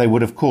 but they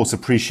would of course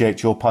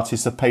appreciate your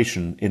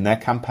participation in their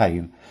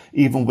campaign,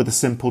 even with a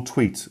simple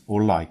tweet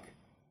or like.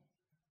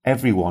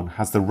 Everyone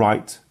has the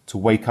right to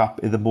wake up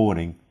in the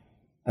morning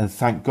and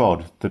thank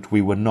God that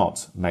we were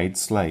not made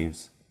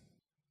slaves.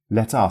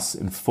 Let us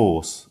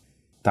enforce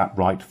that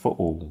right for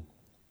all.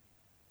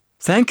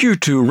 Thank you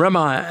to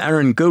Rabbi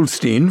Aaron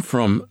Goldstein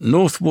from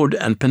Northwood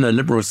and Pinner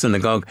Liberal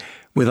Synagogue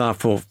with our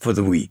thought for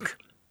the week.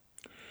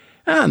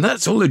 And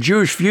that's all the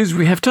Jewish views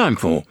we have time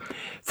for.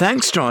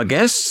 Thanks to our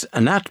guests,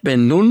 Anat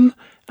Ben Nun,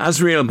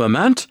 Azriel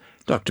Bermant,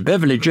 Dr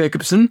Beverly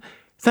Jacobson.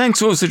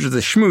 Thanks also to the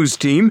Schmooze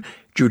team,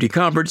 Judy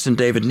Carberts and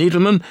David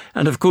Needleman,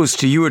 and of course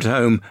to you at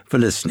home for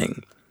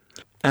listening.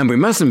 And we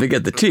mustn't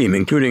forget the team,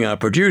 including our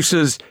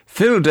producers,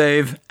 Phil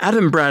Dave,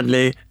 Adam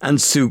Bradley, and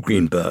Sue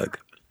Greenberg.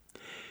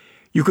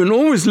 You can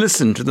always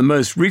listen to the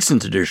most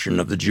recent edition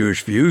of the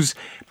Jewish Views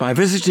by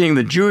visiting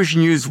the Jewish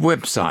News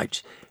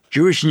website,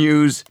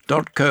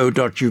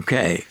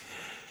 jewishnews.co.uk.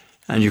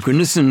 And you can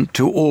listen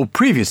to all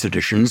previous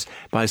editions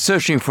by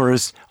searching for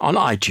us on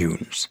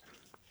iTunes.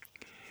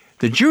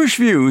 The Jewish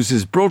Views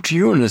is brought to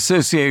you in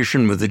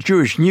association with the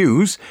Jewish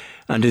News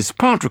and is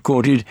part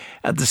recorded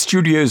at the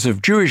studios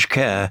of Jewish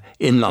Care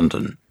in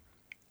London.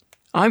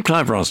 I'm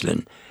Clive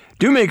Roslin.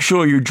 Do make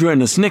sure you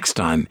join us next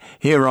time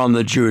here on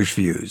the Jewish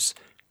Views.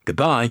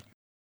 Goodbye.